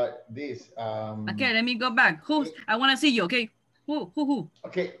about this. Okay, let me go back. I want to see you, okay? Who?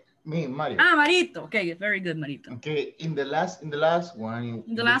 Okay, me, Mario. Ah, Marito. Okay, very good, Marito. Okay, in the last one,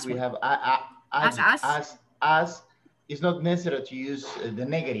 we have as. It's not necessary to use the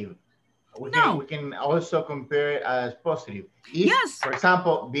negative. We can also compare it as positive. Yes. For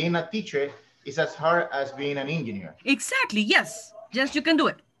example, being a teacher is as hard as being an engineer. Exactly, yes. Yes, you can do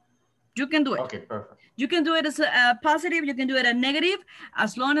it. You can do it. Okay, perfect. You can do it as a positive, you can do it as negative,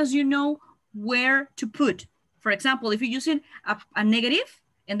 as long as you know where to put. For example, if you're using a negative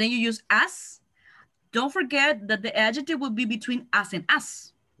and then you use as, don't forget that the adjective will be between as and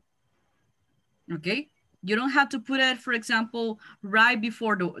as. Okay? You don't have to put it, for example, right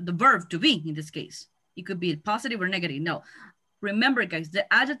before the verb to be in this case. It could be positive or negative. No. Remember, guys,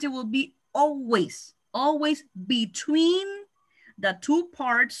 the adjective will be always between the two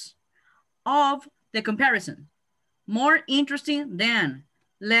parts of the comparison. More interesting than,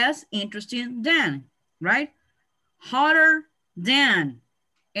 less interesting than, right? Harder than,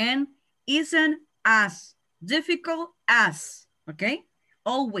 and isn't as difficult as, okay?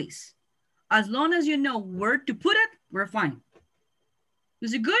 Always. As long as you know where to put it, we're fine.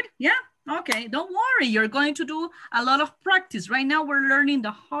 Is it good? Yeah? Okay, don't worry. You're going to do a lot of practice. Right now, we're learning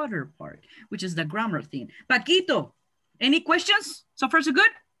the harder part, which is the grammar thing. Paquito, any questions? So far, so good?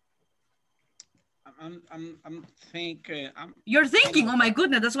 I'm thinking. You're thinking? Oh my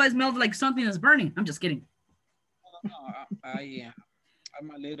goodness, that's why it smells like something is burning. I'm just kidding. No, I'm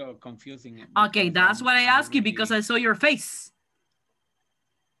a little confusing. Okay, that's why I asked you, because I saw your face.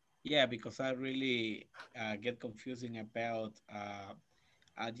 Yeah, because I really get confusing about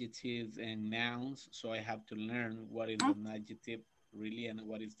adjectives and nouns. So I have to learn what is an adjective really and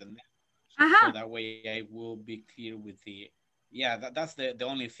what is the noun. So that way I will be clear with the, that's the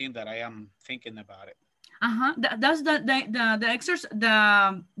only thing that I am thinking about it. That's the exercise,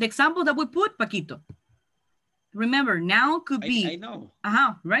 the example that we put, Paquito. Remember, noun could be. I know.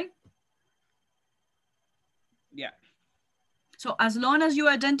 Right? Yeah. So as long as you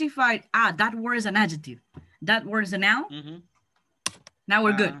identified, that word is an adjective, that word is a noun, now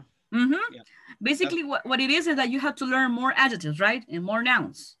we're good. Yeah. Basically, what it is that you have to learn more adjectives, right? And more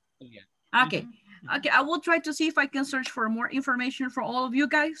nouns. Yeah. Okay. Okay, I will try to see if I can search for more information for all of you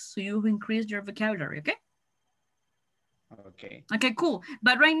guys so you increase your vocabulary, okay? Okay. Okay, cool.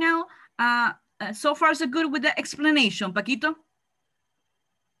 But right now, so far so good with the explanation, Paquito?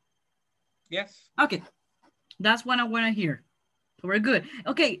 Yes. Okay, that's what I want to hear. So we're good.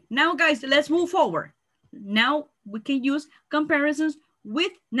 Okay, now guys, let's move forward. Now we can use comparisons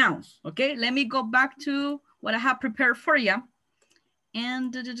with nouns, okay? Let me go back to what I have prepared for you.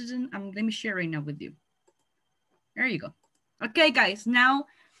 And let me share right now with you. There you go. Okay, guys, now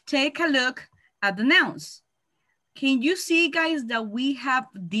take a look at the nouns. Can you see, guys, that we have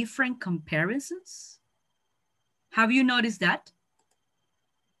different comparisons? Have you noticed that?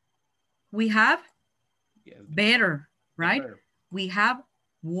 We have better, right? We have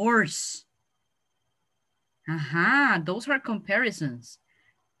worse. Those are comparisons.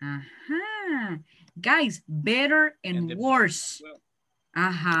 Guys, better and worse.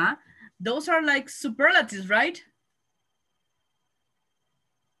 Those are like superlatives, right?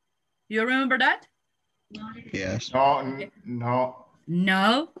 You remember that? Yes. No.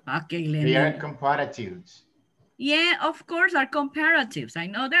 No? Okay, they are comparatives. Yeah, of course, are comparatives. I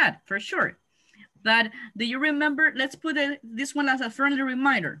know that for sure. But do you remember? Let's put this one as a friendly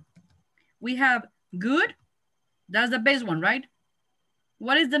reminder. We have good. That's the base one, right?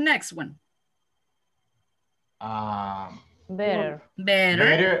 What is the next one? Better.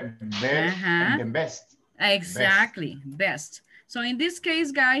 Better. And then best. Exactly, best. So in this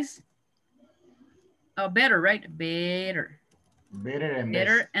case, guys, better, right? Better. Better and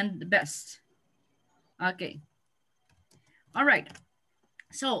better best. And best. Okay. All right.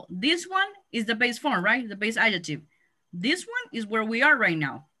 So this one is the base form, right? The base adjective. This one is where we are right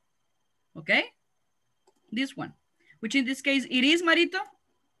now. Okay? This one, which in this case, it is, Marito?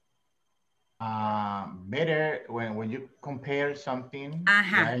 Better when you compare something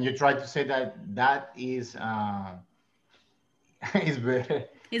and you try to say that is is better.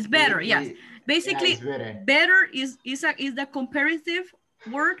 It's better, yes. Basically, it's better. Better is the comparative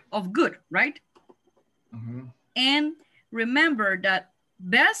word of good, right? And remember that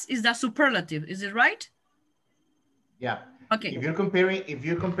best is the superlative. Is it right? Yeah. Okay. If you're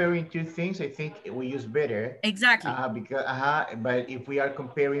comparing two things, I think we use better. Exactly. But if we are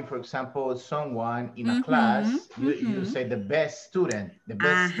comparing, for example, someone in a class, you say the best student,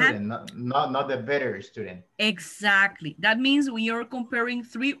 not the better student. Exactly. That means we are comparing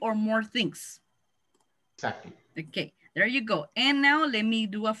three or more things. Exactly. Okay, there you go. And now let me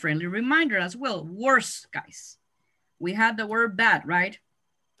do a friendly reminder as well. Worse, guys. We had the word bad, right?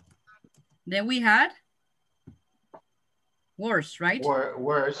 Then we had worse, right?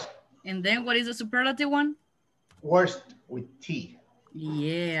 Worse. And then what is the superlative one? Worst with T.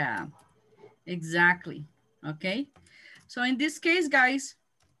 Yeah, exactly. Okay. So in this case, guys,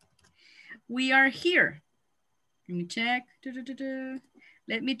 we are here. Let me check.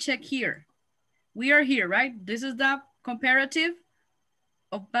 Let me check here. We are here, right? This is the comparative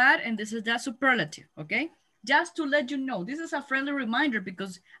of bad, and this is the superlative, okay? Just to let you know, this is a friendly reminder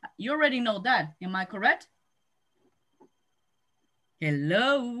because you already know that. Am I correct?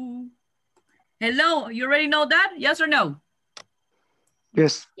 Hello? Hello, you already know that? Yes or no?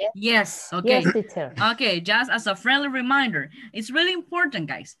 Yes. Yes, okay. Yes, teacher. Okay, just as a friendly reminder. It's really important,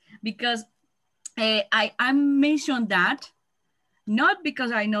 guys, because I mentioned that, not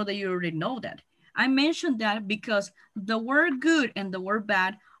because I know that you already know that. I mentioned that because the word good and the word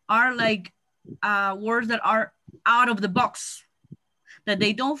bad are like words that are out of the box, that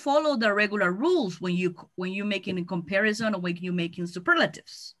they don't follow the regular rules when you making a comparison or when you making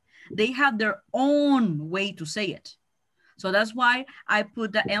superlatives. They have their own way to say it. So that's why I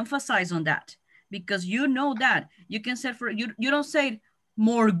put the emphasis on that, because you know that you can say you don't say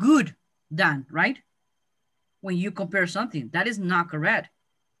more good than, right? When you compare something, that is not correct.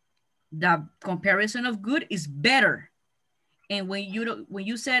 The comparison of good is better. And when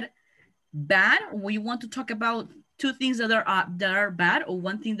you said bad, when you want to talk about two things that are bad, or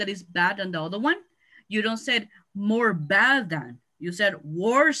one thing that is bad than the other one, you don't say more bad than. You said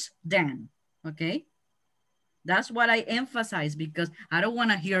worse than. Okay. That's what I emphasize because I don't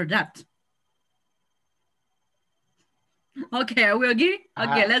want to hear that. Okay, are we agree?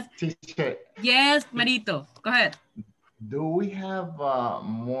 Okay, let's. Teacher. Yes, Marito, go ahead. Do we have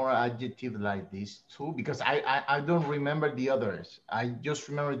more adjectives like these two? Because I don't remember the others. I just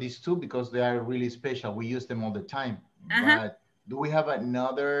remember these two because they are really special. We use them all the time. But do we have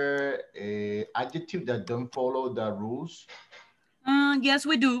another adjective that don't follow the rules? Yes,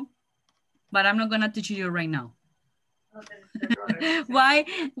 we do. But I'm not going to teach you right now. Why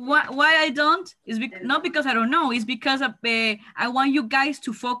I don't is not because I don't know, it's because I want you guys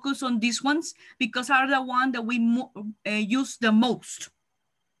to focus on these ones because are the one that we use the most.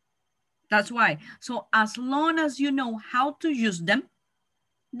 That's why. So as long as you know how to use them,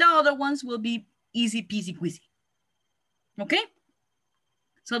 the other ones will be easy peasy queasy. Okay,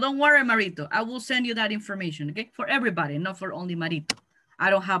 so don't worry, Marito, I will send you that information. Okay, for everybody, not for only Marito. I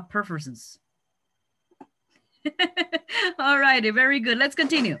don't have preferences. All righty, very good. Let's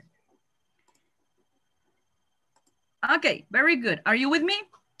continue. Okay, very good. Are you with me?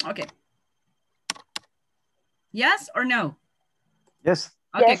 Okay. Yes or no? Yes.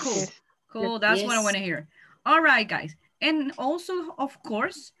 Okay, yes. cool. Cool, that's what I want to hear. All right, guys. And also, of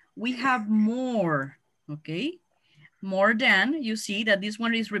course, we have more, okay? More than, you see that this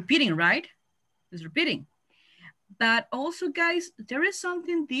one is repeating, right? It's repeating. But also, guys, there is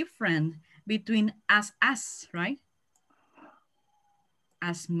something different between as, right?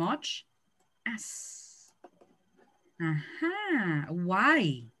 As much as.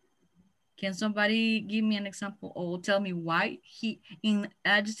 Why? Can somebody give me an example or tell me why in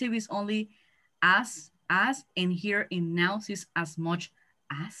adjective is only as, and here in nouns is as much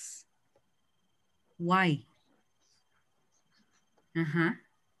as? Why?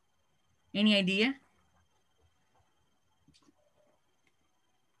 Any idea?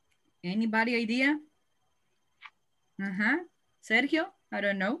 Anybody idea? Sergio, I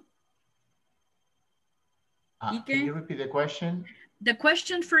don't know. Can you repeat the question? The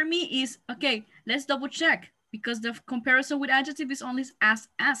question for me is, okay, let's double check because the comparison with adjective is only as.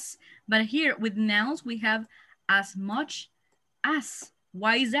 But here with nouns, we have as much as.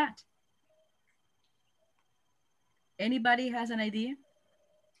 Why is that? Anybody has an idea?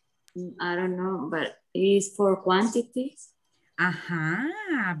 I don't know, but it is for quantity.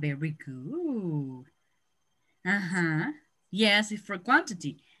 Very good. Yes, it's for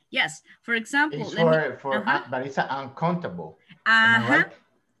quantity. Yes, for example, it's but it's uncountable. Am I right?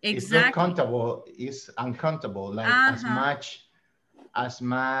 Exactly. It's not countable, it's uncountable. Like as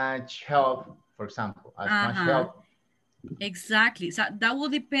much help, for example, as much help Exactly. So that will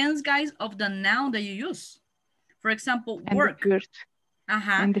depend, guys, of the noun that you use. For example, And work.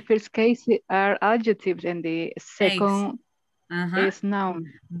 in the first case are adjectives and the second is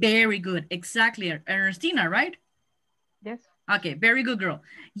noun. Very good. Exactly. Ernestina, right? Yes. Okay, very good, girl.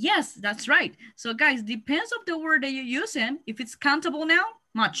 Yes, that's right. So guys, depends of the word that you're using. If it's countable now,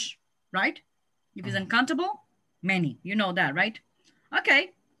 much, right? If it's uncountable, many. You know that, right?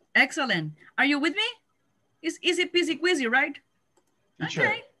 Okay, excellent. Are you with me? It's easy peasy quizzy, right? Teacher,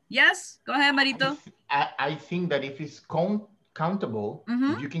 okay. Yes, go ahead, Marito. I think that if it's countable,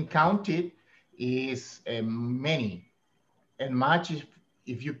 if you can count it, is many, and much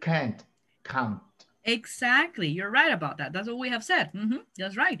if you can't count. Exactly. You're right about that. That's what we have said.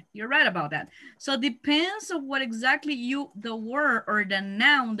 That's right. You're right about that. So depends on what exactly the word or the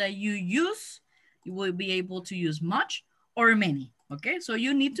noun that you use, you will be able to use much or many. Okay. So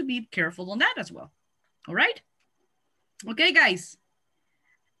you need to be careful on that as well. All right. Okay, guys.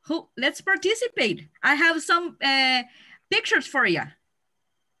 Let's participate. I have some pictures for you.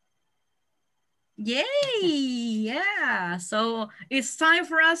 Yay, yeah. So it's time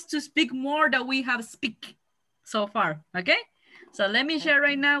for us to speak more than we have speak so far, okay? So let me share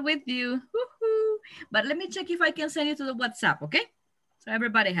right now with you. But let me check if I can send it to the WhatsApp, okay? So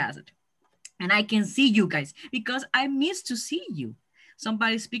everybody has it. And I can see you guys because I miss to see you.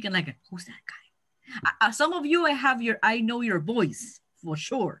 Somebody speaking like, who's that guy? Some of you, I know your voice for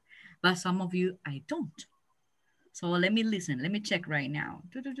sure, but some of you, I don't. So let me listen. Let me check right now.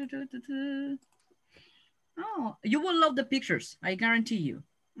 Oh, you will love the pictures. I guarantee you.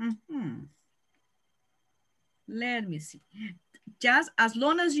 Let me see. Just as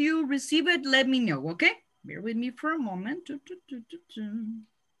long as you receive it, let me know, okay? Bear with me for a moment.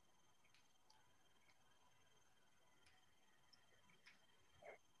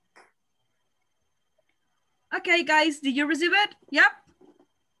 Okay, guys, did you receive it? Yep.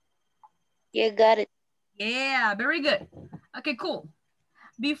 Yeah, got it. Yeah, very good. Okay, cool.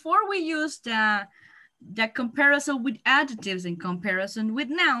 Before we use the comparison with adjectives and comparison with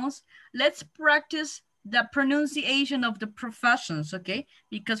nouns, let's practice the pronunciation of the professions, okay?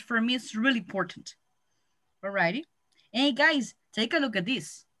 Because for me, it's really important. Alrighty. Hey, guys, take a look at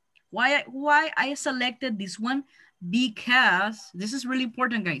this. Why I selected this one? Because this is really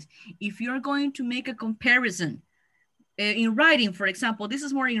important, guys. If you're going to make a comparison in writing, for example, this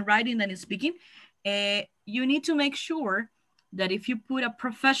is more in writing than in speaking, you need to make sure that if you put a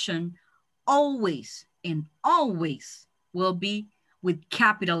profession, always and always will be with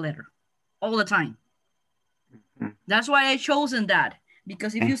capital letter all the time. That's why I chosen that,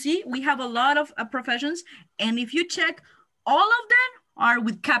 because if you see, we have a lot of professions, and if you check, all of them are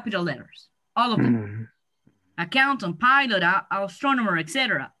with capital letters, all of them. Accountant, pilot, astronomer,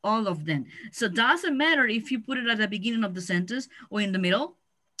 etc., all of them. So it doesn't matter if you put it at the beginning of the sentence or in the middle.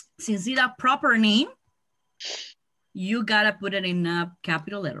 Since it's a proper name, you gotta put it in a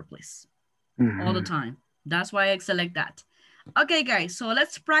capital letter, please. All the time. That's why I select that. Okay, guys, so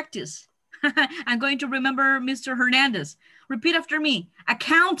let's practice. I'm going to remember Mr. Hernandez. Repeat after me.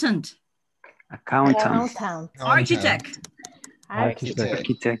 Accountant. Accountant. Architect.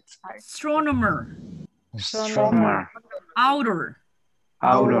 Architect. Astronomer. Astronomer. Outer.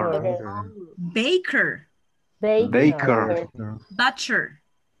 Baker. Baker. Butcher.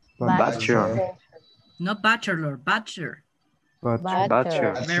 Butcher. Not bachelor, butcher.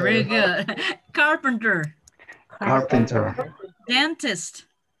 Butcher. Very good. Carpenter. Carpenter. Dentist.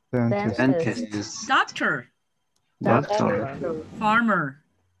 Dentist. Doctor. Farmer.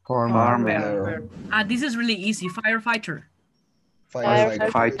 This is really easy. Firefighter.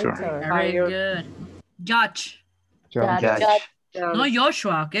 Firefighter. Very good. Judge. No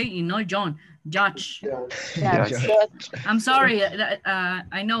Joshua, okay? You know John. Judge. I'm sorry.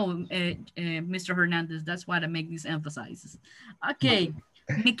 I know, Mr. Hernandez. That's why I make these emphasis. Okay.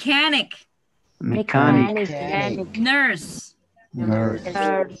 Mechanic. Nurse.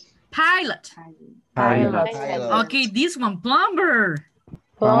 Pilot. Okay, this one. Plumber.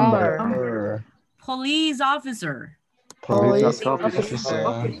 Police officer.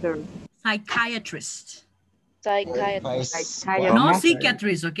 Psychiatrist. No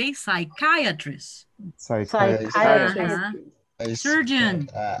psychiatrist, okay? Psychiatrist. Surgeon.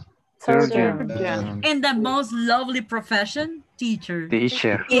 And the most lovely profession, teacher.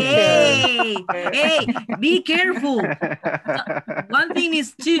 Hey, be careful. One thing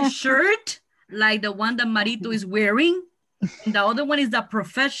is t-shirt, like the one that Marito is wearing. And the other one is the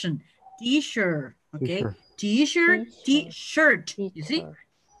profession, t-shirt, okay? T-shirt, t-shirt. You see? You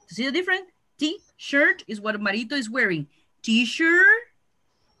see the difference? T-shirt is what Marito is wearing. T-shirt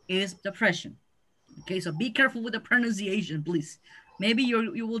is the profession, Okay, so be careful with the pronunciation, please. Maybe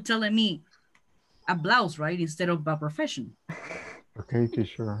you will tell me a blouse, right, instead of a profession. Okay,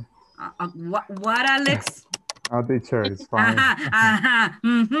 teacher. What, Alex? Teacher, it's fine.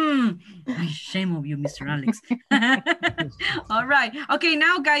 Shame of you, Mr. Alex. All right. Okay,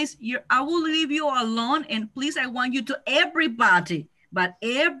 now, guys, I will leave you alone, and please, I want you to everybody, but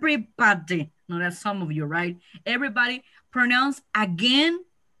everybody, no, that's some of you, right? Everybody pronounce again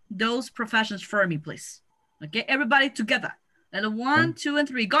those professions for me, please. Okay, everybody together. And 1, 2, and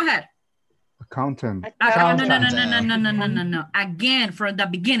 3. Go ahead. Accountant. No. Again, from the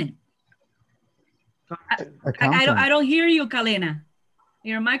beginning. I don't hear you, Kalena.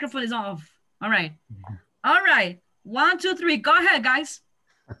 Your microphone is off. All right. All right. 1, 2, 3. Go ahead, guys.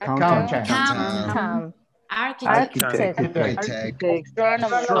 Accountant. Architect. Astronomer.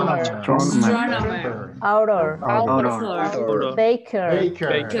 Author. Baker.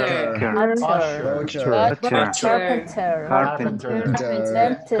 Carpenter.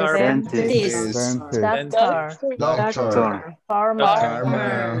 Dentist. Doctor. Farmer.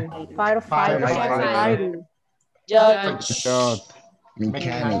 Firefighter. Judge.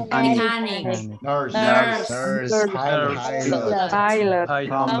 Mechanic. Nurse. Pilot.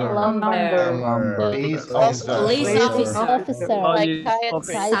 Plumber. Police officer.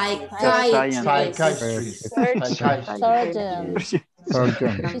 Psychiatrist. Teacher.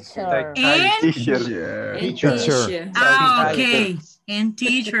 Okay. And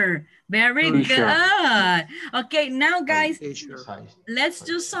teacher. Very good. Okay, now guys, let's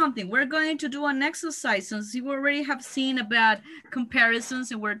do something. We're going to do an exercise since you already have seen about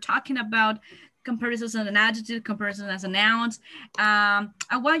comparisons and we're talking about comparisons as an adjective, comparisons as a noun. I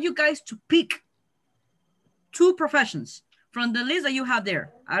want you guys to pick 2 professions from the list that you have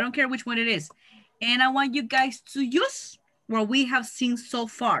there. I don't care which one it is. And I want you guys to use what we have seen so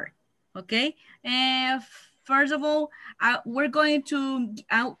far, okay? And first of all, I'm going to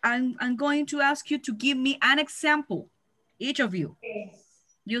ask you to give me an example, each of you,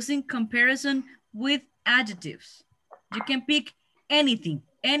 using comparison with adjectives. You can pick anything,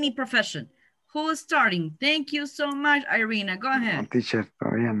 any profession. Who is starting? Thank you so much, Irina. Go ahead. Teacher,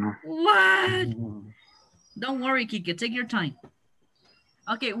 todavía no. What? Don't worry, Kike. Take your time.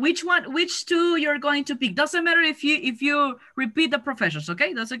 Okay, which 2 you're going to pick? Doesn't matter if you repeat the professions.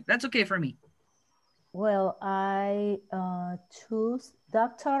 Okay, that's okay for me. Well, I choose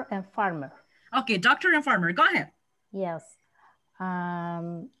doctor and farmer. Okay, doctor and farmer. Go ahead. Yes.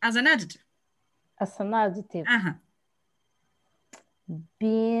 As an adjective. As an adjective.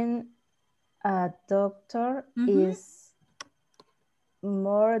 Being a doctor is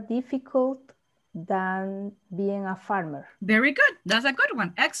more difficult than being a farmer. Very good. That's a good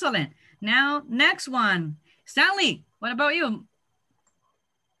one. Excellent. Now, next one. Stanley, what about you?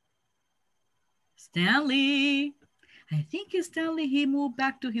 Stanley. I think Stanley, he moved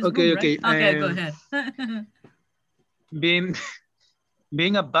back to his room, right? Okay, go ahead. being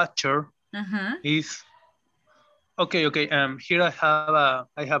a butcher is okay. Here I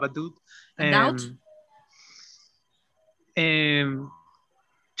have a dude.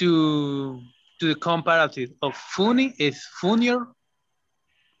 To the comparative of funny is funnier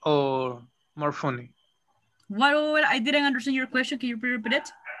or more funny? What? I didn't understand your question. Can you repeat it?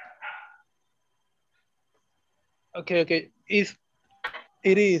 Okay. It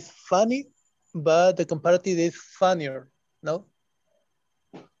is funny, but the comparative is funnier, no?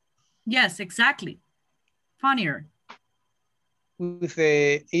 Yes, exactly. Funnier. With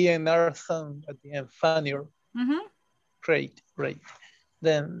the ENR sound at the end, funnier. Great.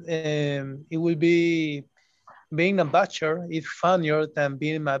 Then it will be being a butcher is funnier than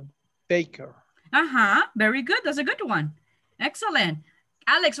being a baker. Very good. That's a good one. Excellent.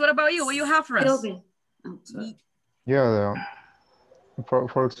 Alex, what about you? What do you have for us? Yeah,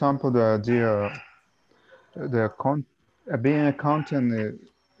 for example, being an accountant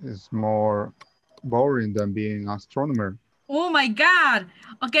is more boring than being an astronomer. Oh my God.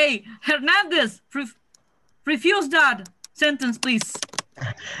 Okay, Hernandez, refuse that sentence, please.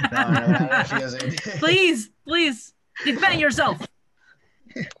 No, please, defend yourself.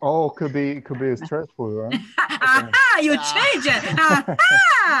 Oh, could be stressful, right? You change it.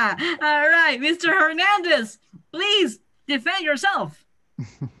 All right, Mr. Hernandez, please defend yourself.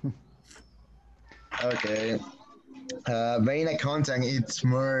 Okay. Being a accountant, it's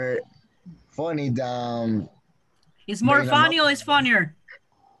more funny than... It's more funny or it's funnier?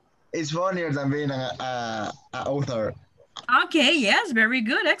 It's funnier than being an author. Okay, yes, very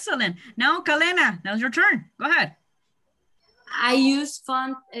good, excellent. Now, Kalena, now's your turn. Go ahead. I use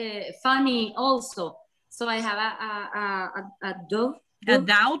funny also. So I have a doubt.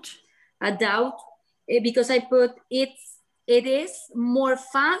 because I put it is more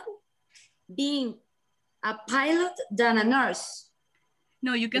fun being a pilot than a nurse.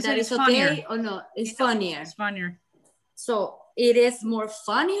 No, you can say that it's is funnier. okay or no? It's funnier. It's funnier. So it is more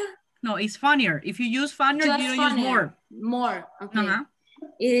funnier? No, it's funnier. If you use funnier, Just you don't funnier. use more. More, okay.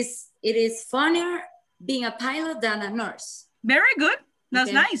 It is funnier being a pilot than a nurse. Very good. That's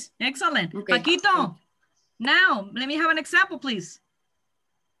okay. Nice. Excellent. Okay. Paquito, now let me have an example, please.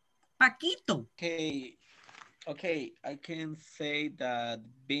 Paquito. Okay, I can say that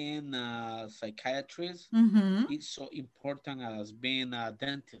being a psychiatrist is so important as being a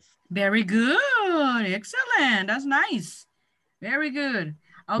dentist. Very good. Excellent. That's nice. Very good.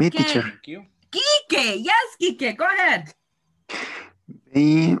 Okay. Me, teacher. Thank you. Kike. Yes, Kike. Go ahead.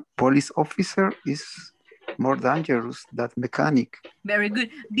 Being police officer is more dangerous than mechanic. Very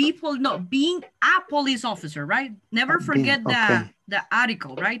good. Being a police officer, right? Never forget the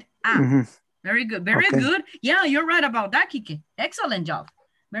article, right? Very good. Very good. Yeah, you're right about that, Kike. Excellent job.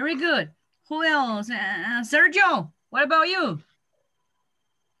 Very good. Who else? Sergio, what about you?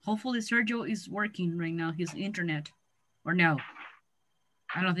 Hopefully Sergio is working right now, his internet. Or no?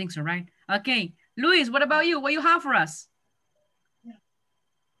 I don't think so, right? Okay. Luis, what about you? What you have for us?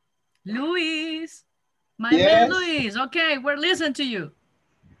 Luis. My man Luis. Okay, we're listening to you.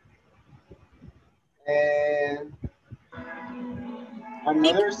 And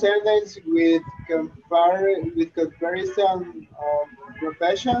another sentence with comparison of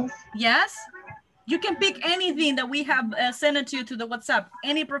professions. Yes. You can pick anything that we have sent it to you to the WhatsApp.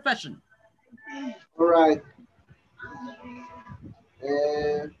 Any profession. All right.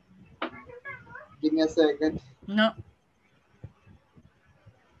 Give me a second. No.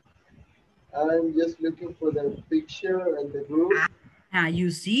 I'm just looking for the picture and the group. You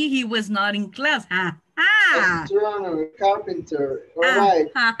see, he was not in class. Astronomer, carpenter. All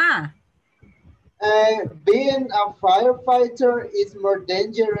right. Being a firefighter is more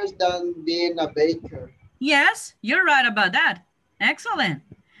dangerous than being a baker. Yes, you're right about that. Excellent.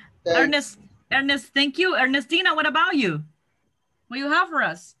 Thanks. Ernest, thank you. Ernestina, what about you? What do you have for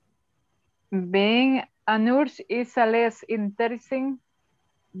us? Being a nurse is less interesting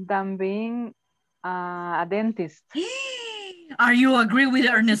than being a dentist. Are you agree with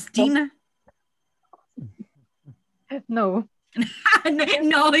Ernestina? No.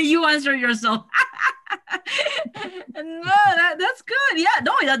 No, you answer yourself. No, that's good. Yeah,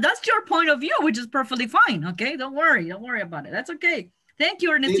 no, that's your point of view, which is perfectly fine. Okay, don't worry about it. That's okay. Thank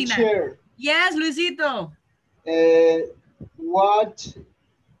you, Ernestina. Teacher, yes, Luisito. What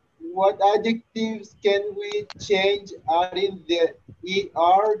adjectives can we change adding the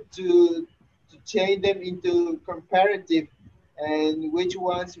ER to change them into comparative, and which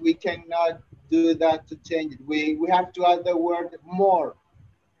ones we cannot do that to change it? We have to add the word more.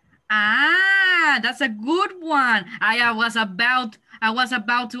 That's a good one. I was about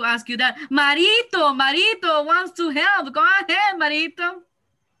to ask you that. Marito wants to help. Go ahead, Marito.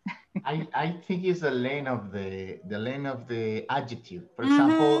 I think it's the lane of the adjective. For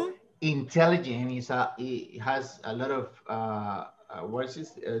example, intelligent it has a lot of what is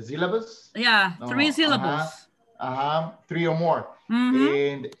this, syllables? Yeah, 3 syllables. 3 or more.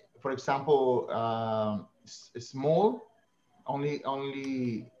 And for example, small, only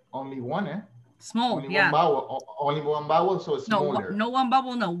one, eh? Small, only one vowel, so it's smaller. No one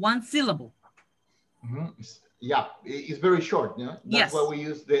vowel, no, 1 syllable. Yeah, it's very short. You know? That's why we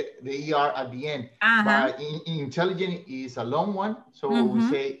use the ER at the end. But intelligent is a long one, so we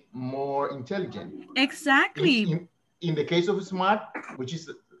say more intelligent. Exactly. In the case of smart, which is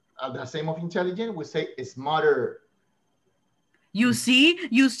the same of intelligent, we say smarter. You see,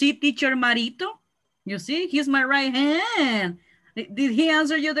 teacher Marito? You see, he's my right hand. Did he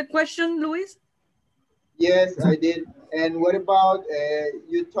answer you the question, Luis? Yes, I did. And what about,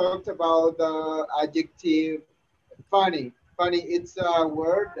 you talked about the adjective funny. Funny, it's a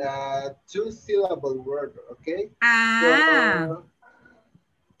word, 2-syllable word, okay?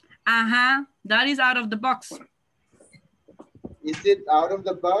 That is out of the box. Is it out of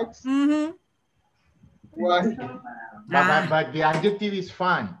the box? Why? But the adjective is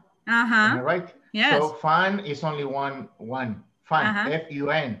fun. Am I right? Yes. So fun is only one. Fun,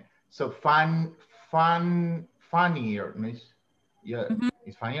 F-U-N. So funnier. Yeah,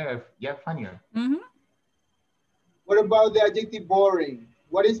 it's funnier. Yeah, funnier. What about the adjective boring?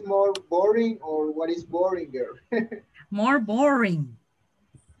 What is more boring, or what is boringer? More boring.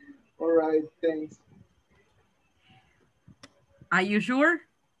 All right, thanks. Are you sure?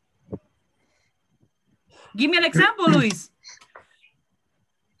 Give me an example, Luis.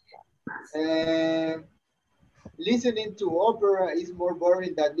 Listening to opera is more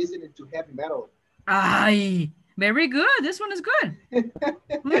boring than listening to heavy metal. Ay, very good. This one is good.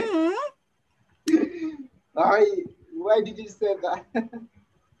 Why did you say that?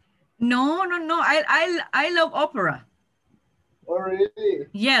 No. I love opera. Oh, really?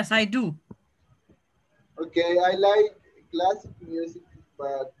 Yes, I do. Okay, I like classic music,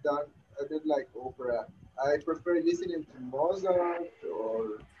 but I don't like opera. I prefer listening to Mozart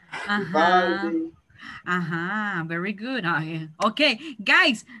or Vivaldi. Very good. Yeah. Okay,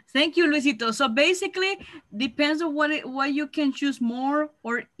 guys, thank you, Luisito. So basically, depends on what you can choose more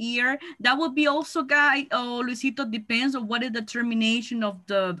or ear. That will be also, guys, Luisito, depends on what is the termination of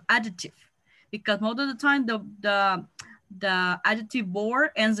the adjective. Because most of the time, the adjective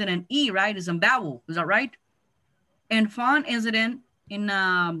board ends in an E, right? It's a vowel. Is that right? And font ends in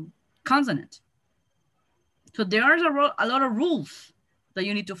consonant. So there's a lot of rules that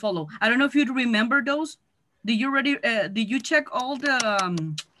you need to follow. I don't know if you remember those. Did you check all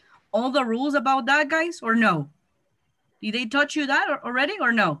the rules about that, guys, or no? Did they touch you that already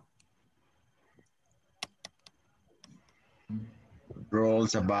or no?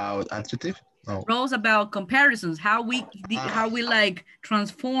 Rules about adjective? No. Rules about comparisons, how we like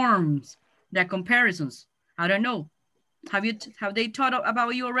transforms the comparisons. I don't know. Have they taught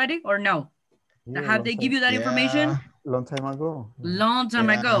about you already or no? Yeah, have they give you that information? Long time ago. Long time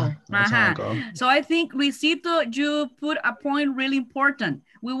ago. So I think, Luisito, you put a point really important.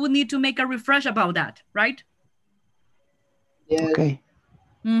 We would need to make a refresh about that, right? Yes. Okay.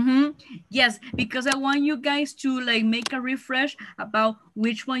 Yes, because I want you guys to like make a refresh about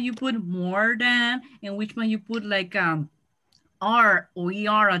which one you put more than and which one you put like R or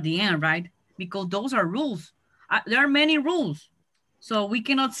ER at the end, right? Because those are rules. There are many rules. So we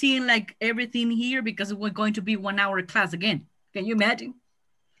cannot see like everything here because we're going to be 1 hour class again. Can you imagine?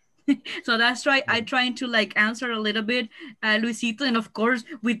 So that's why I trying to like answer a little bit, Luisito, and of course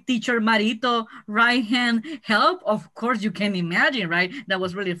with teacher Marito right hand help, of course you can imagine, right? That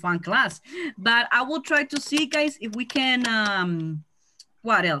was really a fun class. But I will try to see, guys, if we can,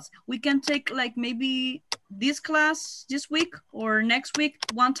 what else? We can take like maybe this class this week or next week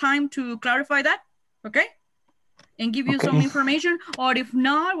one time to clarify that, okay? And give you some information, or if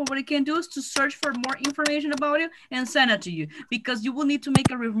not, what we can do is to search for more information about it and send it to you, because you will need to make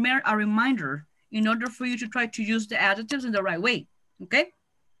a reminder in order for you to try to use the adjectives in the right way, okay?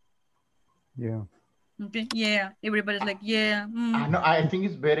 Yeah. Okay, yeah, everybody's like, yeah. No, I think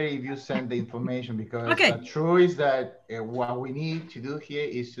it's better if you send the information, because the truth is that what we need to do here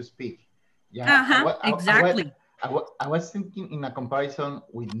is to speak. Yeah, exactly. I was thinking in a comparison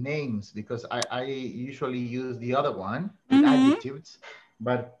with names, because I usually use the other one with adjectives,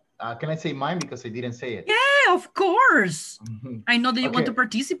 but can I say mine because I didn't say it? Yeah, of course. I know that you want to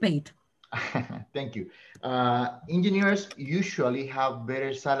participate. Thank you. Engineers usually have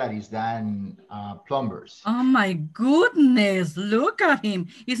better salaries than plumbers. Oh my goodness, look at him.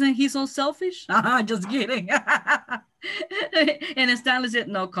 Isn't he so selfish? Just kidding. And Stanley said,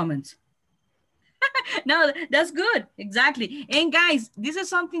 no comments. No, that's good. Exactly. And guys, this is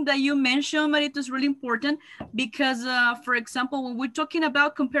something that you mentioned, Marito, is really important because, for example, when we're talking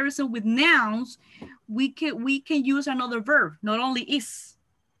about comparison with nouns, we can use another verb, not only is.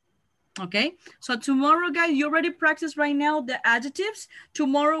 Okay, so tomorrow, guys, you already practice right now the adjectives.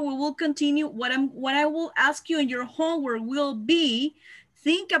 Tomorrow we will continue. What I will ask you in your homework will be,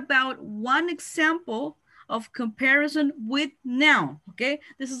 think about one example of comparison with noun. Okay,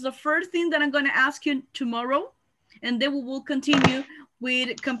 this is the first thing that I'm going to ask you tomorrow, and then we will continue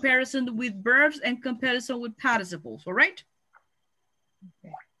with comparison with verbs and comparison with participles. All right?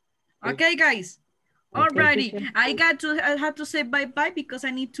 Okay, guys. Alrighty, I have to say bye-bye because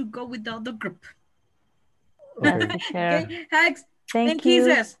I need to go with the other group. Okay, hugs and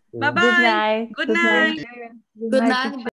kisses. Bye-bye. Good night. Good night.